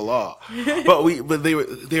 9/10 of the law. But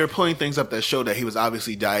they were pulling things up that showed that he was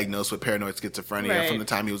obviously diagnosed with paranoid schizophrenia from the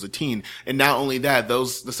time he was a teen. And not only that, the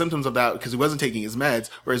symptoms of that, because he wasn't taking his meds,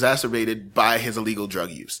 were exacerbated by his illegal drug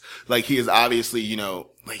use. Like, he is obviously,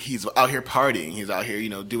 like, he's out here partying. He's out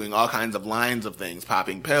here, doing all kinds of lines of things,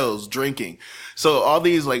 popping pills, drinking. So all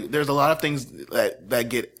these, like, there's a lot of things that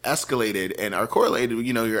get escalated and are correlated.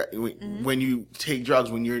 When you take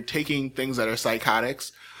drugs, when you're taking things that are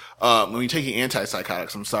psychotics, when you're taking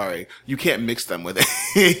antipsychotics, I'm sorry, you can't mix them with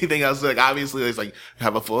anything else. Like, obviously, it's like, you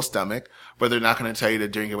have a full stomach, but they're not going to tell you to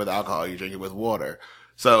drink it with alcohol. You drink it with water.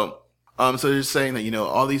 So they're saying that,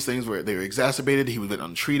 all these things they were exacerbated. He was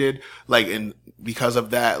untreated. Like, and because of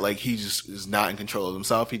that, like, he just is not in control of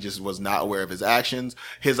himself. He just was not aware of his actions.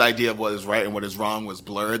 His idea of what is right and what is wrong was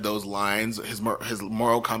blurred. Those lines, his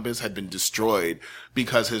moral compass had been destroyed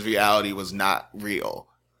because his reality was not real.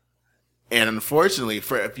 And unfortunately,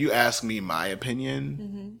 if you ask me my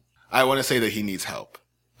opinion, I want to say that he needs help.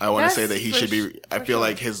 I want to say that he should be, I feel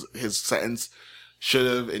like his sentence should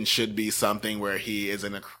have and should be something where he is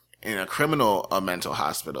in a criminal mental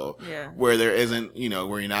hospital, where there isn't,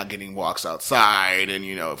 where you're not getting walks outside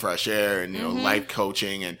and, fresh air and, life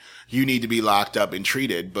coaching, and you need to be locked up and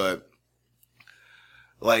treated. But,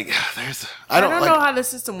 like, I don't know how the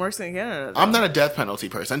system works in Canada, though. I'm not a death penalty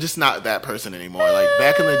person. I'm just not that person anymore. Like,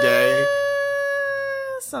 back in the day.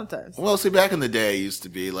 Sometimes. Well, see, back in the day, it used to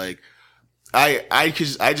be like, I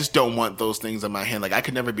just don't want those things in my hand. Like, I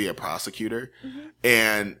could never be a prosecutor.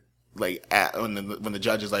 And, like, when the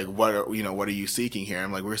judge is like, what are you seeking here?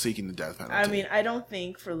 I'm like, we're seeking the death penalty. I mean, I don't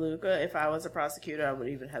think for Luca, if I was a prosecutor, I would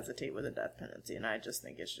even hesitate with a death penalty, and I just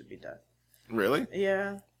think it should be death. Really?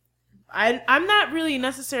 Yeah. I'm not really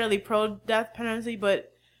necessarily pro death penalty,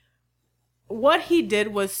 but what he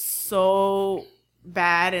did was so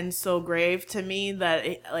bad and so grave to me that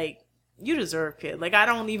you deserve, kid. Like, I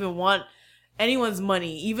don't even want anyone's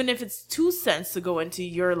money, even if it's 2 cents, to go into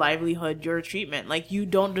your livelihood, your treatment. Like, you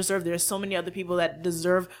don't deserve. There's so many other people that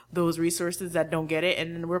deserve those resources that don't get it,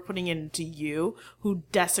 and then we're putting it into you, who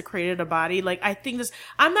desecrated a body. Like, I think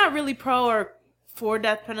I'm not really pro or for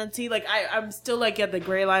death penalty. Like, I'm still, like, at the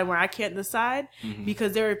gray line where I can't decide,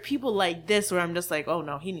 because there are people like this where I'm just like, oh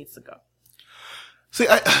no, he needs to go. See,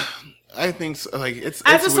 I think so. Like, it's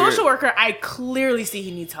as a weird. social worker, I clearly see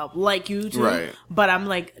he needs help, like you do. Right. But I'm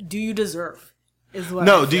like, do you deserve? Is what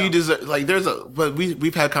no, I do feel. you deserve? Like, but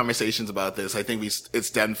we've had conversations about this. I think it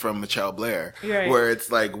stemmed from Michelle Blair, right, where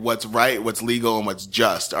it's like, what's right, what's legal, and what's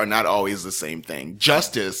just are not always the same thing.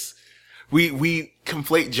 Justice. We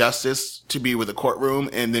conflate justice to be with a courtroom,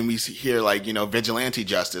 and then we hear, like, vigilante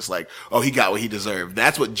justice, like, oh, he got what he deserved.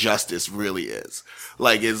 That's what justice really is.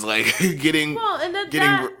 Like, is like getting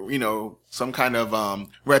some kind of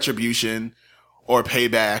retribution or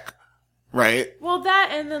payback, right? Well,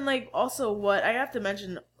 that, and then, like, also what I have to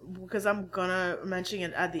mention, because I'm gonna mention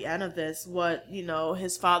it at the end of this, what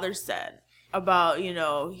his father said about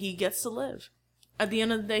he gets to live. At the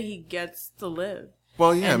end of the day, he gets to live.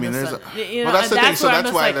 Well, yeah, And I mean, the there's son, well, that's the thing. So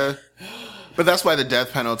that's why But that's why the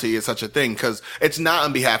death penalty is such a thing, because it's not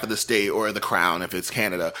on behalf of the state or the crown if it's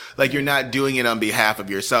Canada. Like, you're not doing it on behalf of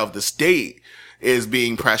yourself. The state is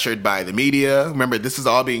being pressured by the media. Remember, this is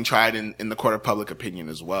all being tried in the court of public opinion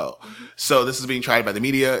as well. Mm-hmm. So this is being tried by the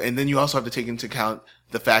media. And then you also have to take into account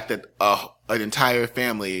the fact that an entire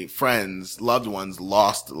family, friends, loved ones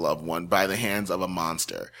lost a loved one by the hands of a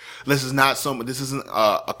monster. This is not this isn't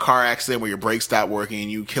a car accident where your brakes stopped working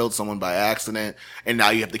and you killed someone by accident and now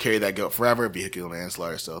you have to carry that guilt forever. Vehicular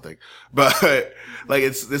manslaughter, still thing. But like,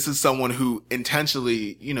 this is someone who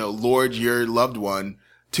intentionally, lured your loved one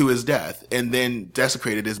to his death and then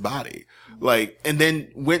desecrated his body. Like, and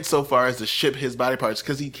then went so far as to ship his body parts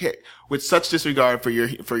because he cared with such disregard for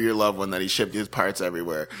your loved one that he shipped his parts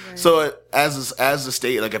everywhere. Right. So as the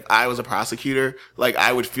state, like, if I was a prosecutor, like,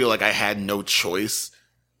 I would feel like I had no choice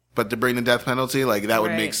but to bring the death penalty. Like, that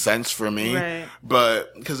would make sense for me. Right.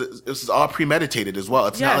 But because it was all premeditated as well.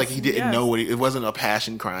 It's not like he didn't know it wasn't a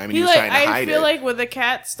passion crime and he was trying to hide it. I feel like with the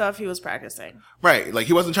cat stuff, he was practicing. Right. Like,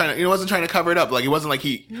 he wasn't trying to cover it up. Like, it wasn't like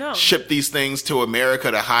he shipped these things to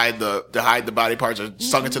America to hide the body parts or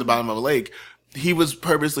sunk it to the bottom of a lake. He was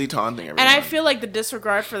purposely taunting everyone. And I feel like the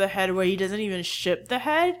disregard for the head, where he doesn't even ship the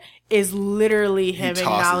head, is literally him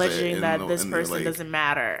acknowledging that this person doesn't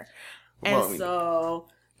matter. And so,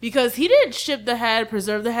 because he didn't ship the head,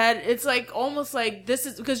 preserve the head, it's like almost like this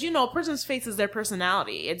is because a person's face is their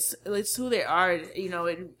personality. It's who they are.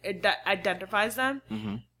 It identifies them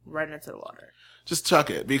right into the water. Just chuck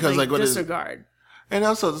it because what disregard. And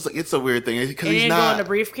also, it's a weird thing because he's not. It didn't go in the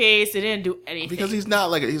briefcase. It didn't do anything. Because he's not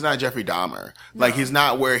Jeffrey Dahmer. No. Like, he's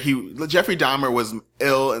not Jeffrey Dahmer was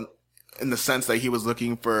ill in the sense that he was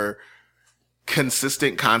looking for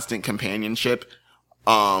consistent, constant companionship,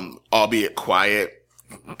 albeit quiet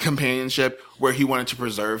companionship, where he wanted to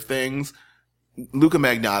preserve things. Luka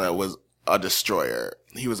Magnotta was a destroyer.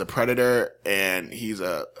 He was a predator, and he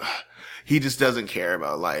just doesn't care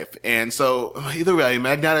about life. And so, either way,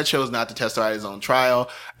 Magnotta chose not to testify at his own trial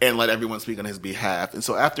and let everyone speak on his behalf. And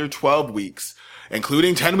so, after 12 weeks,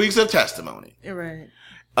 including 10 weeks of testimony, right,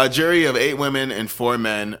 a jury of 8 women and 4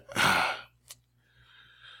 men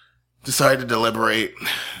decided to deliberate.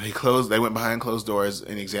 They went behind closed doors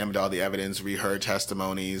and examined all the evidence, reheard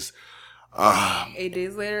testimonies. 8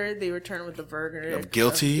 days later, they returned with the verdict of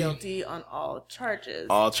guilty on all charges.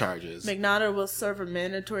 All charges. Magnotta will serve a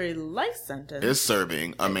mandatory life sentence. Is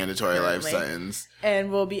serving a mandatory life sentence.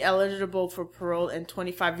 And will be eligible for parole in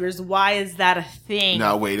 25 years. Why is that a thing?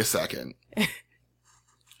 Now, wait a second.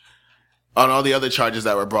 On all the other charges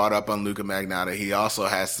that were brought up on Luka Magnotta, he also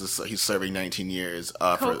he's serving 19 years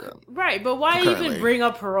for them. Right, but why even bring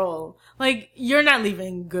up parole? Like, you're not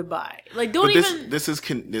leaving goodbye. Like, This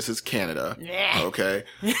is Canada. Okay?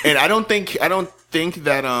 And I don't think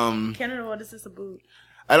that Canada, what is this about?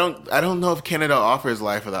 I don't know if Canada offers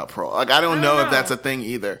life without parole. Like, I don't know if that's a thing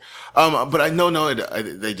either. But I know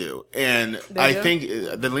they do. And I think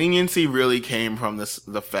the leniency really came from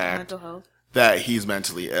the fact mental health. That he's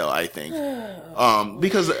mentally ill, I think.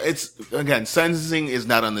 Because sentencing is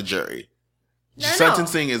not on the jury.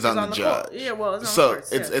 Sentencing is on the judge. Yeah, well, it's on the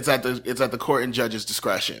courts, it's at the court and judge's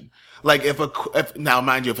discretion. Like, now,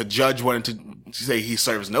 mind you, if a judge wanted to say he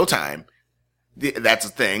serves no time, that's a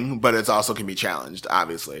thing, but it also can be challenged,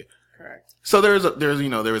 obviously. Correct. So there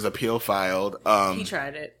was appeal filed. He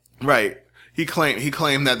tried it. Right. He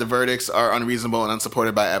claimed that the verdicts are unreasonable and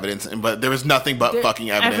unsupported by evidence, but there was nothing but fucking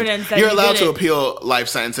evidence. You're allowed to appeal life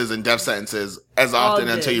sentences and death sentences as often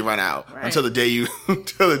until you run out, until the day you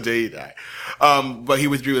die. But he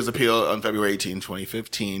withdrew his appeal on February 18,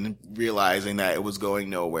 2015, realizing that it was going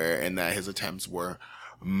nowhere and that his attempts were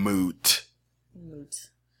moot.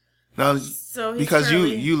 Now, so because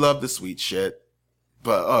you love the sweet shit,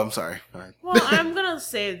 but I'm sorry. Well, I'm gonna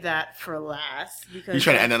save that for last because you're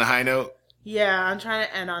trying to end on a high note. Yeah, I'm trying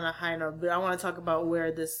to end on a high note, but I want to talk about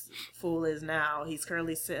where this fool is now. He's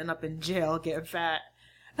currently sitting up in jail getting fat.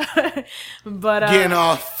 But getting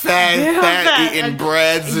all fat, eating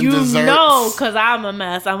breads and desserts. Because I'm a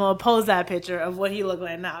mess. I'm going to post that picture of what he look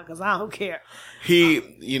like now because I don't care. He,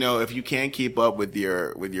 if you can't keep up with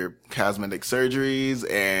your cosmetic surgeries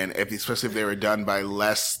and especially if they were done by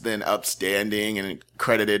less than upstanding and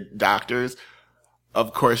accredited doctors,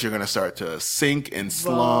 of course, you're going to start to sink and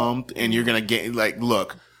slump, and you're going to get,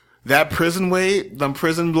 look, that prison weight, them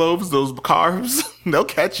prison loaves, those carbs, they'll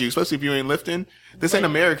catch you, especially if you ain't lifting. This ain't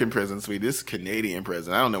American prison, sweet. This is Canadian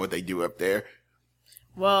prison. I don't know what they do up there.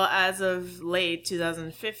 Well, as of late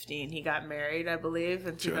 2015, he got married, I believe,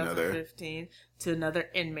 in 2015 to another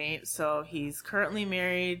inmate. So he's currently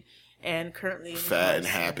married and currently fat and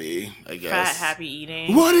happy, I guess. Fat, happy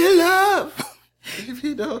eating. What is love? If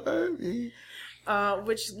you don't hurt me.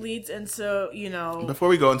 Which leads into, Before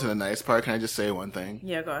we go into the nice part, can I just say one thing?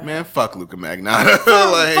 Yeah, go ahead. Man, fuck Luka Magnotta.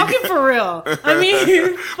 Fucking for real. I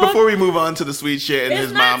mean, before we move on to the sweet shit and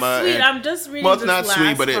his mama. Sweet. I'm just reading. Well, it's not last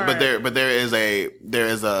sweet, but part.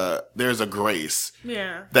 there is a grace.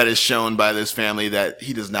 Yeah. That is shown by this family that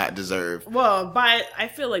he does not deserve. Well, I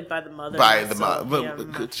feel like by the mother. By the mother.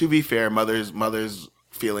 But to be fair, mothers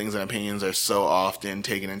feelings and opinions are so often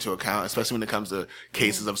taken into account, especially when it comes to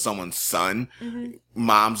cases of someone's son. Mm-hmm.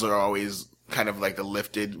 Moms are always kind of like the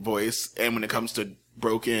lifted voice. And when it comes to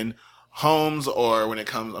broken homes, or when it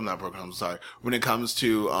comes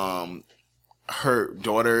to, hurt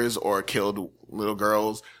daughters or killed little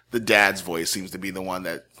girls, the dad's voice seems to be the one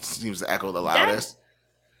that seems to echo the loudest.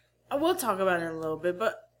 We'll talk about it in a little bit,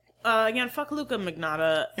 but, again, fuck Luka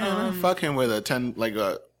Magnotta. Yeah, fuck him with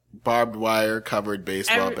a barbed wire covered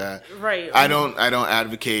baseball bat. Right. I don't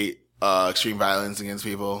advocate extreme violence against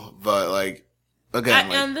people, but like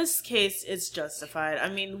again, in this case, it's justified. I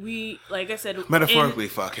mean, like I said, metaphorically,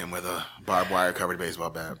 fuck him with a barbed wire covered baseball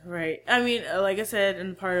bat. Right. I mean, like I said,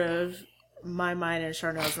 in part of my mind and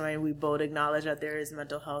Charnel's mind, we both acknowledge that there is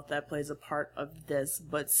mental health that plays a part of this,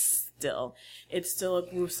 but still, it's still a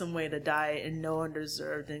gruesome way to die, and no one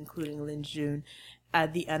deserved, including Lin Jun.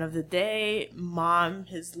 At the end of the day,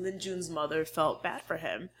 Lin Jun's mother, felt bad for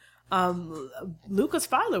him. Luka's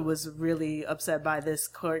father was really upset by this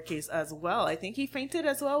court case as well. I think he fainted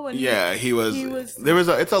as well when he was.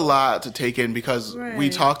 It's a lot to take in because we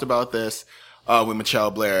talked about this with Michelle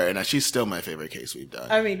Blair, and she's still my favorite case we've done.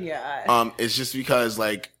 I mean, yeah. It's just because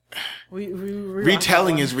like. We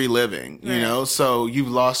retelling is reliving, you know? So you've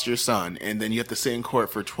lost your son, and then you have to sit in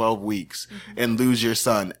court for 12 weeks and lose your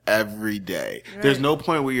son every day. Right. There's no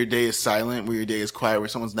point where your day is silent, where your day is quiet, where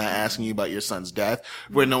someone's not asking you about your son's death,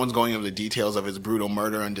 where no one's going into the details of his brutal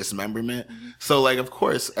murder and dismemberment. So, like, of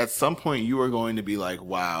course, at some point you are going to be like,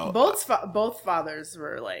 wow. Both fathers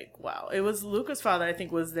were like, wow. It was Luka's father, I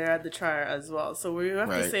think, was there at the trial as well. So we have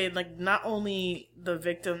to say, like, not only the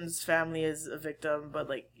victim's family is a victim, but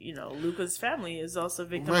like, Luka's family is also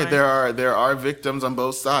victimized. Right, there are victims on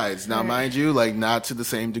both sides. Now, mind you, like, not to the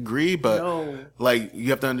same degree, but like, you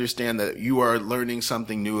have to understand that you are learning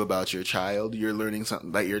something new about your child. You're learning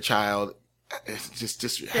something that your child just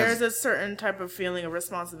there's a certain type of feeling of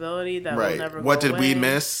responsibility that will never go What did away. we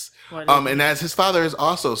miss? And as his father is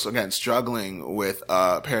also, again, struggling with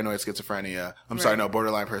paranoid schizophrenia.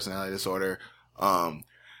 Borderline personality disorder.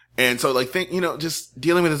 And so, like, just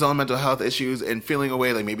dealing with his own mental health issues and feeling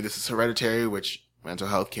away, like, maybe this is hereditary, which mental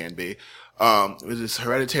health can be. Is this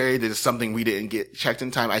hereditary? This is something we didn't get checked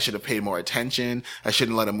in time. I should have paid more attention. I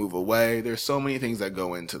shouldn't let him move away. There's so many things that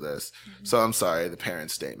go into this. So I'm sorry, the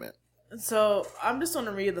parent's statement. So I'm just going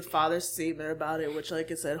to read the father's statement about it, which,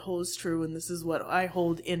 like I said, holds true. And this is what I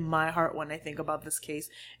hold in my heart when I think about this case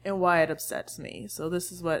and why it upsets me. So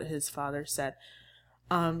this is what his father said.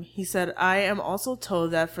 He said, I am also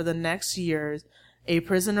told that for the next years, a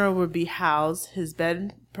prisoner would be housed, his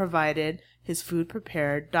bed provided, his food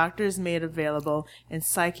prepared, doctors made available, and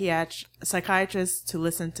psychiatrists to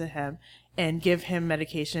listen to him and give him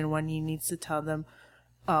medication when he needs to tell them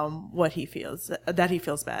what he feels, that he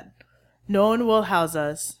feels bad. No one will house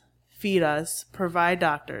us, feed us, provide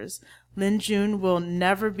doctors. Lin Jun will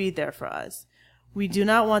never be there for us. We do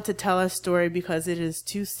not want to tell our story because it is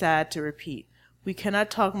too sad to repeat. We cannot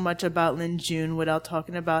talk much about Lin Jun without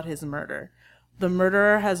talking about his murder. The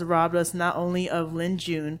murderer has robbed us not only of Lin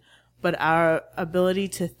Jun, but our ability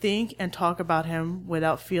to think and talk about him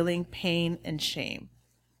without feeling pain and shame.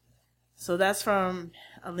 So that's from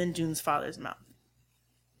Lin Jun's father's mouth.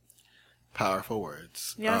 Powerful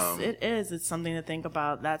words. Yes, it is. It's something to think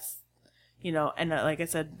about. That's, and like I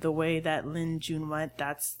said, the way that Lin Jun went,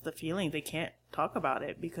 that's the feeling. They can't talk about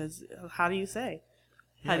it because how do you say?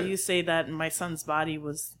 How do you say that my son's body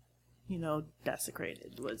was,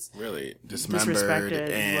 desecrated, was really dismembered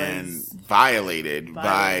and violated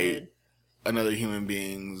by another human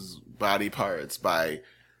being's body parts, by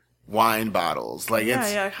wine bottles? Like,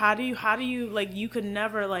 how do you, like, you could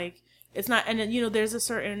never, like, it's not, and then, there's a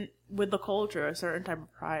certain, with the culture, a certain type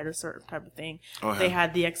of pride, a certain type of thing. They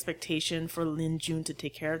had the expectation for Lin Jun to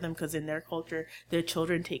take care of them because in their culture, their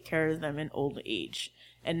children take care of them in old age.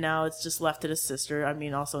 And now it's just left to the sister. I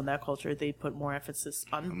mean, also in that culture, they put more emphasis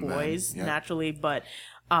on boys naturally, but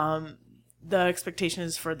the expectation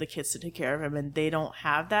is for the kids to take care of him, and they don't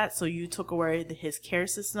have that. So you took away his care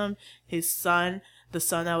system, his son, the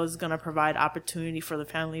son that was going to provide opportunity for the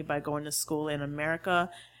family by going to school in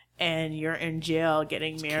America, and you're in jail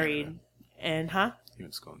getting married. Canada. And, He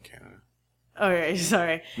went to school in Canada. All right,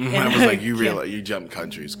 sorry. I was like, you jumped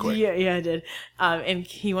countries quick. Yeah, I did. And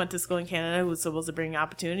he went to school in Canada, who's supposed to bring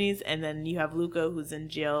opportunities, and then you have Luca, who's in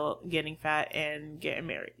jail, getting fat and getting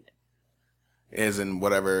married. Is in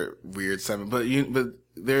whatever weird seven, but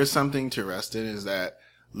there's something to rest in is that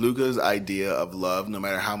Luca's idea of love, no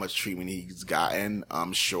matter how much treatment he's gotten,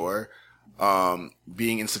 I'm sure,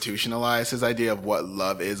 being institutionalized, his idea of what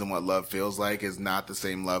love is and what love feels like is not the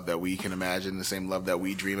same love that we can imagine, the same love that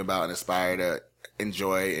we dream about and aspire to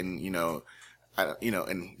enjoy. And, I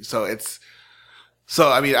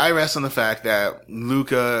mean, I rest on the fact that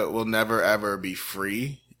Luca will never ever be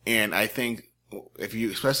free. And I think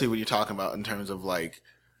especially when you're talking about in terms of like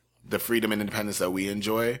the freedom and independence that we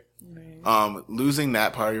enjoy, right. Losing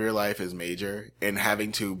that part of your life is major, and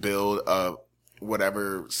having to build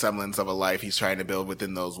whatever semblance of a life he's trying to build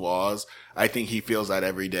within those walls. I think he feels that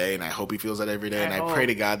every day, and I hope he feels that every day. I pray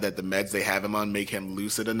to God that the meds they have him on make him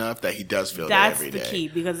lucid enough that he does feel that every day. That's the key,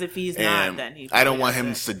 because if he's not, then I don't want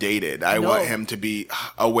him sedated. I want him to be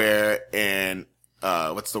aware and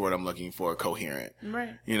what's the word I'm looking for? Coherent.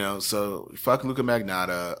 Right. So fuck Luca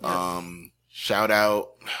Magnotta. Yes. Shout out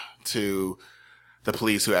to the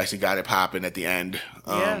police who actually got it popping at the end.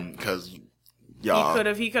 Cause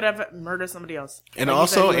y'all. He could have murdered somebody else. And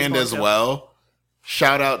also, and as well,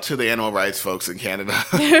 shout out to the animal rights folks in Canada.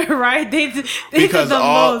 Right? They did the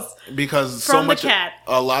most. Because from so much, the cat.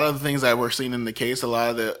 A lot of the things that we're seeing in the case, a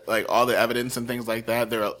lot of the, all the evidence and things like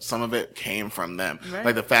that, some of it came from them. Right.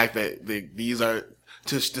 Like the fact that these are,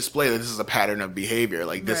 to display that this is a pattern of behavior.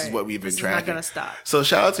 Like, this is what we've been tracking. This is not gonna stop. So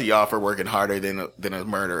shout out to y'all for working harder than a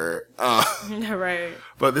murderer. Right.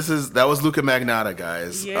 But that was Luca Magnotta,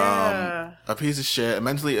 guys. Yeah. A piece of shit, a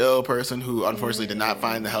mentally ill person who unfortunately did not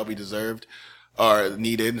find the help he deserved or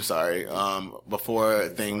needed, before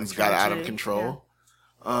things got out of control.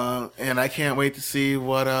 Yeah. And I can't wait to see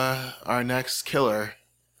what, our next killer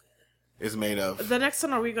is made of. The next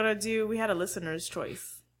one we had a listener's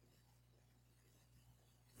choice.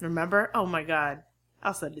 Remember? Oh my God.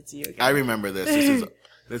 I'll send it to you again. I remember this.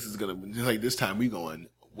 This is gonna be like, this time we going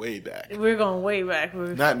way back. We're going way back.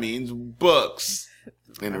 That means books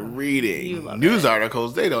and reading. News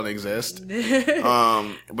articles, they don't exist. But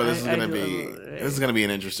this is gonna be an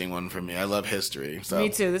interesting one for me. I love history. So. Me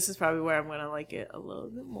too. This is probably where I'm gonna like it a little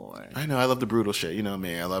bit more. I know, I love the brutal shit. You know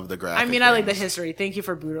me. I love the graphic. I like the history. Thank you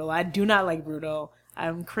for brutal. I do not like brutal.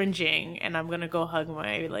 I'm cringing, and I'm gonna go hug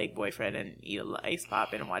my boyfriend and eat an ice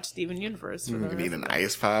pop and watch Steven Universe. You can eat an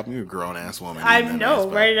ice pop? You're a grown ass woman. I know.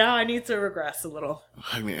 Right now, I need to regress a little.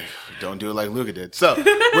 I mean, don't do it like Luca did. So,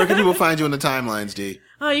 where can people find you in the timelines, D?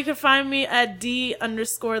 You can find me at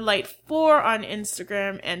D_light4 on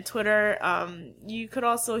Instagram and Twitter. You could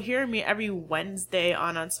also hear me every Wednesday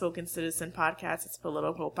on Unspoken Citizen Podcast. It's a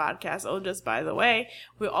political podcast. Oh, just by the way,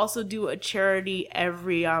 we also do a charity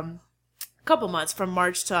every couple months, from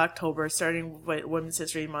March to October, starting with Women's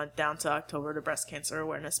History Month down to October, to Breast Cancer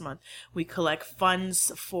Awareness Month. We collect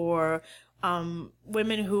funds for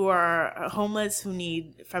women who are homeless, who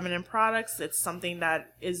need feminine products. It's something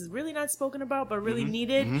that is really not spoken about, but really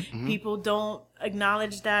needed. People don't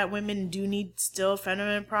acknowledge that women do need still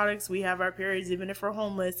feminine products. We have our periods, even if we're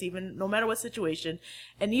homeless, even no matter what situation.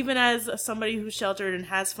 And even as somebody who's sheltered and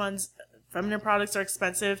has funds, feminine products are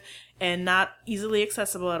expensive and not easily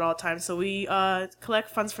accessible at all times. So we collect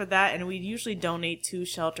funds for that, and we usually donate to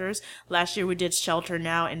shelters. Last year we did Shelter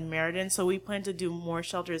Now in Meriden, so we plan to do more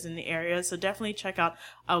shelters in the area. So definitely check out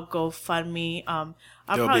our GoFundMe.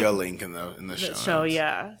 There'll be a link in the show.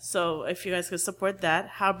 Yeah. So if you guys could support that.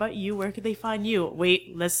 How about you? Where could they find you?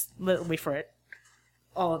 Wait for it.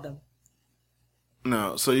 All of them.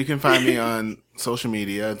 No, so you can find me on social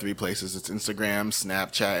media in 3 places. It's Instagram,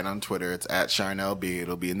 Snapchat, and on Twitter. It's at CharnelB.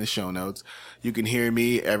 It'll be in the show notes. You can hear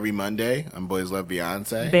me every Monday on Boys Love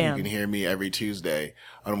Beyonce. Bam. You can hear me every Tuesday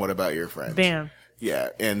on What About Your Friends. Bam. Yeah,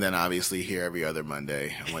 and then obviously here every other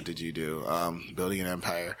Monday on What Did You Do? Building an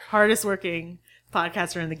Empire. Hardest working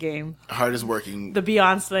podcaster in the game. Hardest working. The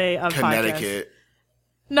Beyonce of Connecticut. Podcasts.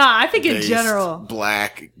 Nah, I think in general.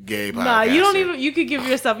 Black gay podcaster. Nah, you could give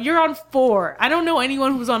yourself, you're on 4. I don't know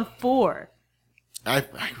anyone who's on 4. I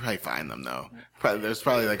probably find them though. There's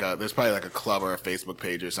probably like a club or a Facebook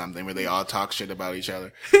page or something where they all talk shit about each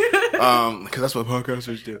other. Cause that's what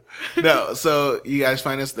podcasters do. No, so you guys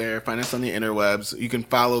find us there. Find us on the interwebs. You can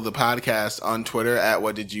follow the podcast on Twitter at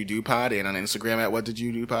What Did You Do Pod and on Instagram at What Did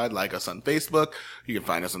You Do Pod. Like us on Facebook. You can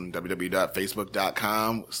find us on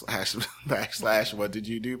www.facebook.com// What Did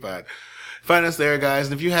You Do Pod. Find us there, guys.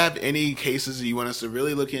 And if you have any cases that you want us to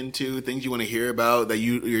really look into, things you want to hear about that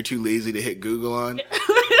you're too lazy to hit Google on,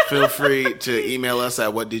 feel free to email us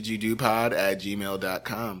at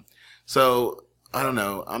whatdidyoudopod@gmail.com. So I don't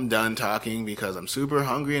know. I'm done talking because I'm super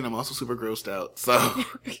hungry and I'm also super grossed out. So,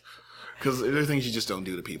 because there are things you just don't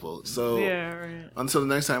do to people. So, Yeah, right. until the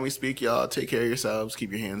next time we speak, y'all, take care of yourselves.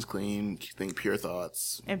 Keep your hands clean. Think pure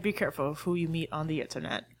thoughts. And be careful of who you meet on the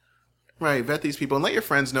internet. Right. Vet these people and let your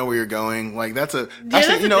friends know where you're going. Like, that's a... Yeah, actually,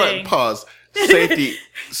 that's you know a what? thing. Pause.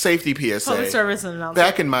 Safety PSA. Public service announcement.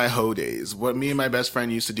 Back in my hoe days, what me and my best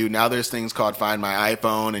friend used to do, now there's things called Find My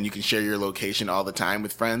iPhone, and you can share your location all the time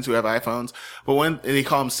with friends who have iPhones. But when they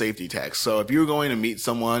call them safety texts. So if you're going to meet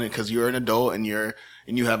someone because you're an adult and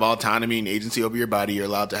you have autonomy and agency over your body, you're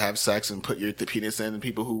allowed to have sex and put your penis in, and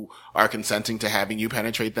people who are consenting to having you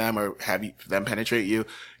penetrate them or them penetrate you,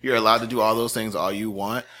 you're allowed to do all those things all you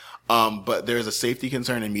want. But there's a safety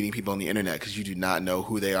concern in meeting people on the internet because you do not know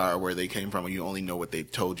who they are or where they came from, and you only know what they've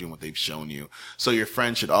told you and what they've shown you. So your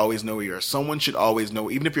friend should always know where you are. Someone should always know,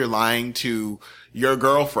 even if you're lying to your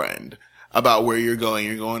girlfriend about where you're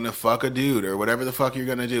going to fuck a dude or whatever the fuck you're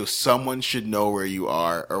going to do. Someone should know where you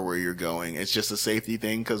are or where you're going. It's just a safety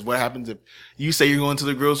thing. Because what happens if you say you're going to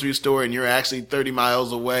the grocery store and you're actually 30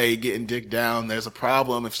 miles away getting dick down? There's a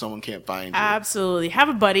problem if someone can't find you. Absolutely. Have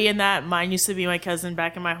a buddy in that. Mine used to be my cousin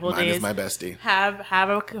back in my whole Mine days. is my bestie. Have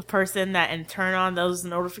a person that and turn on those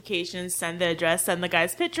notifications, send the address, send the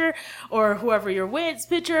guy's picture or whoever you're with's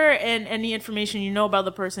picture and any information you know about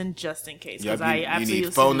the person just in case. Yep, I you absolutely need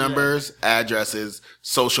used to phone do that. numbers, addresses,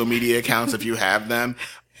 social media accounts if you have them.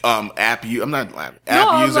 I'm not laughing. No, App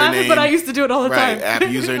I'm username. laughing, but I used to do it all the Right, time. app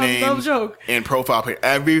username No joke. and profile picture.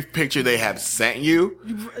 Every picture they have sent you,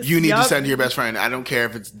 you need to Yup. send to your best friend. I don't care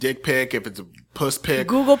if it's dick pic, if it's a puss pic,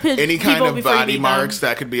 Google pic any kind people of before you body meet marks them.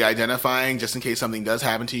 that could be identifying, just in case something does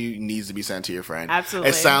happen to you, needs to be sent to your friend. Absolutely.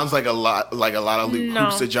 It sounds like a lot of No,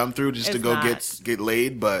 hoops to jump through just to it's go not. get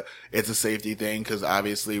laid, but it's a safety thing because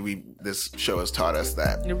obviously this show has taught us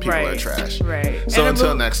that people are Right. trash. Right. So And until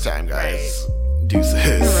we'll- next time, guys,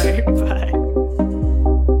 deuces. Right. Bye.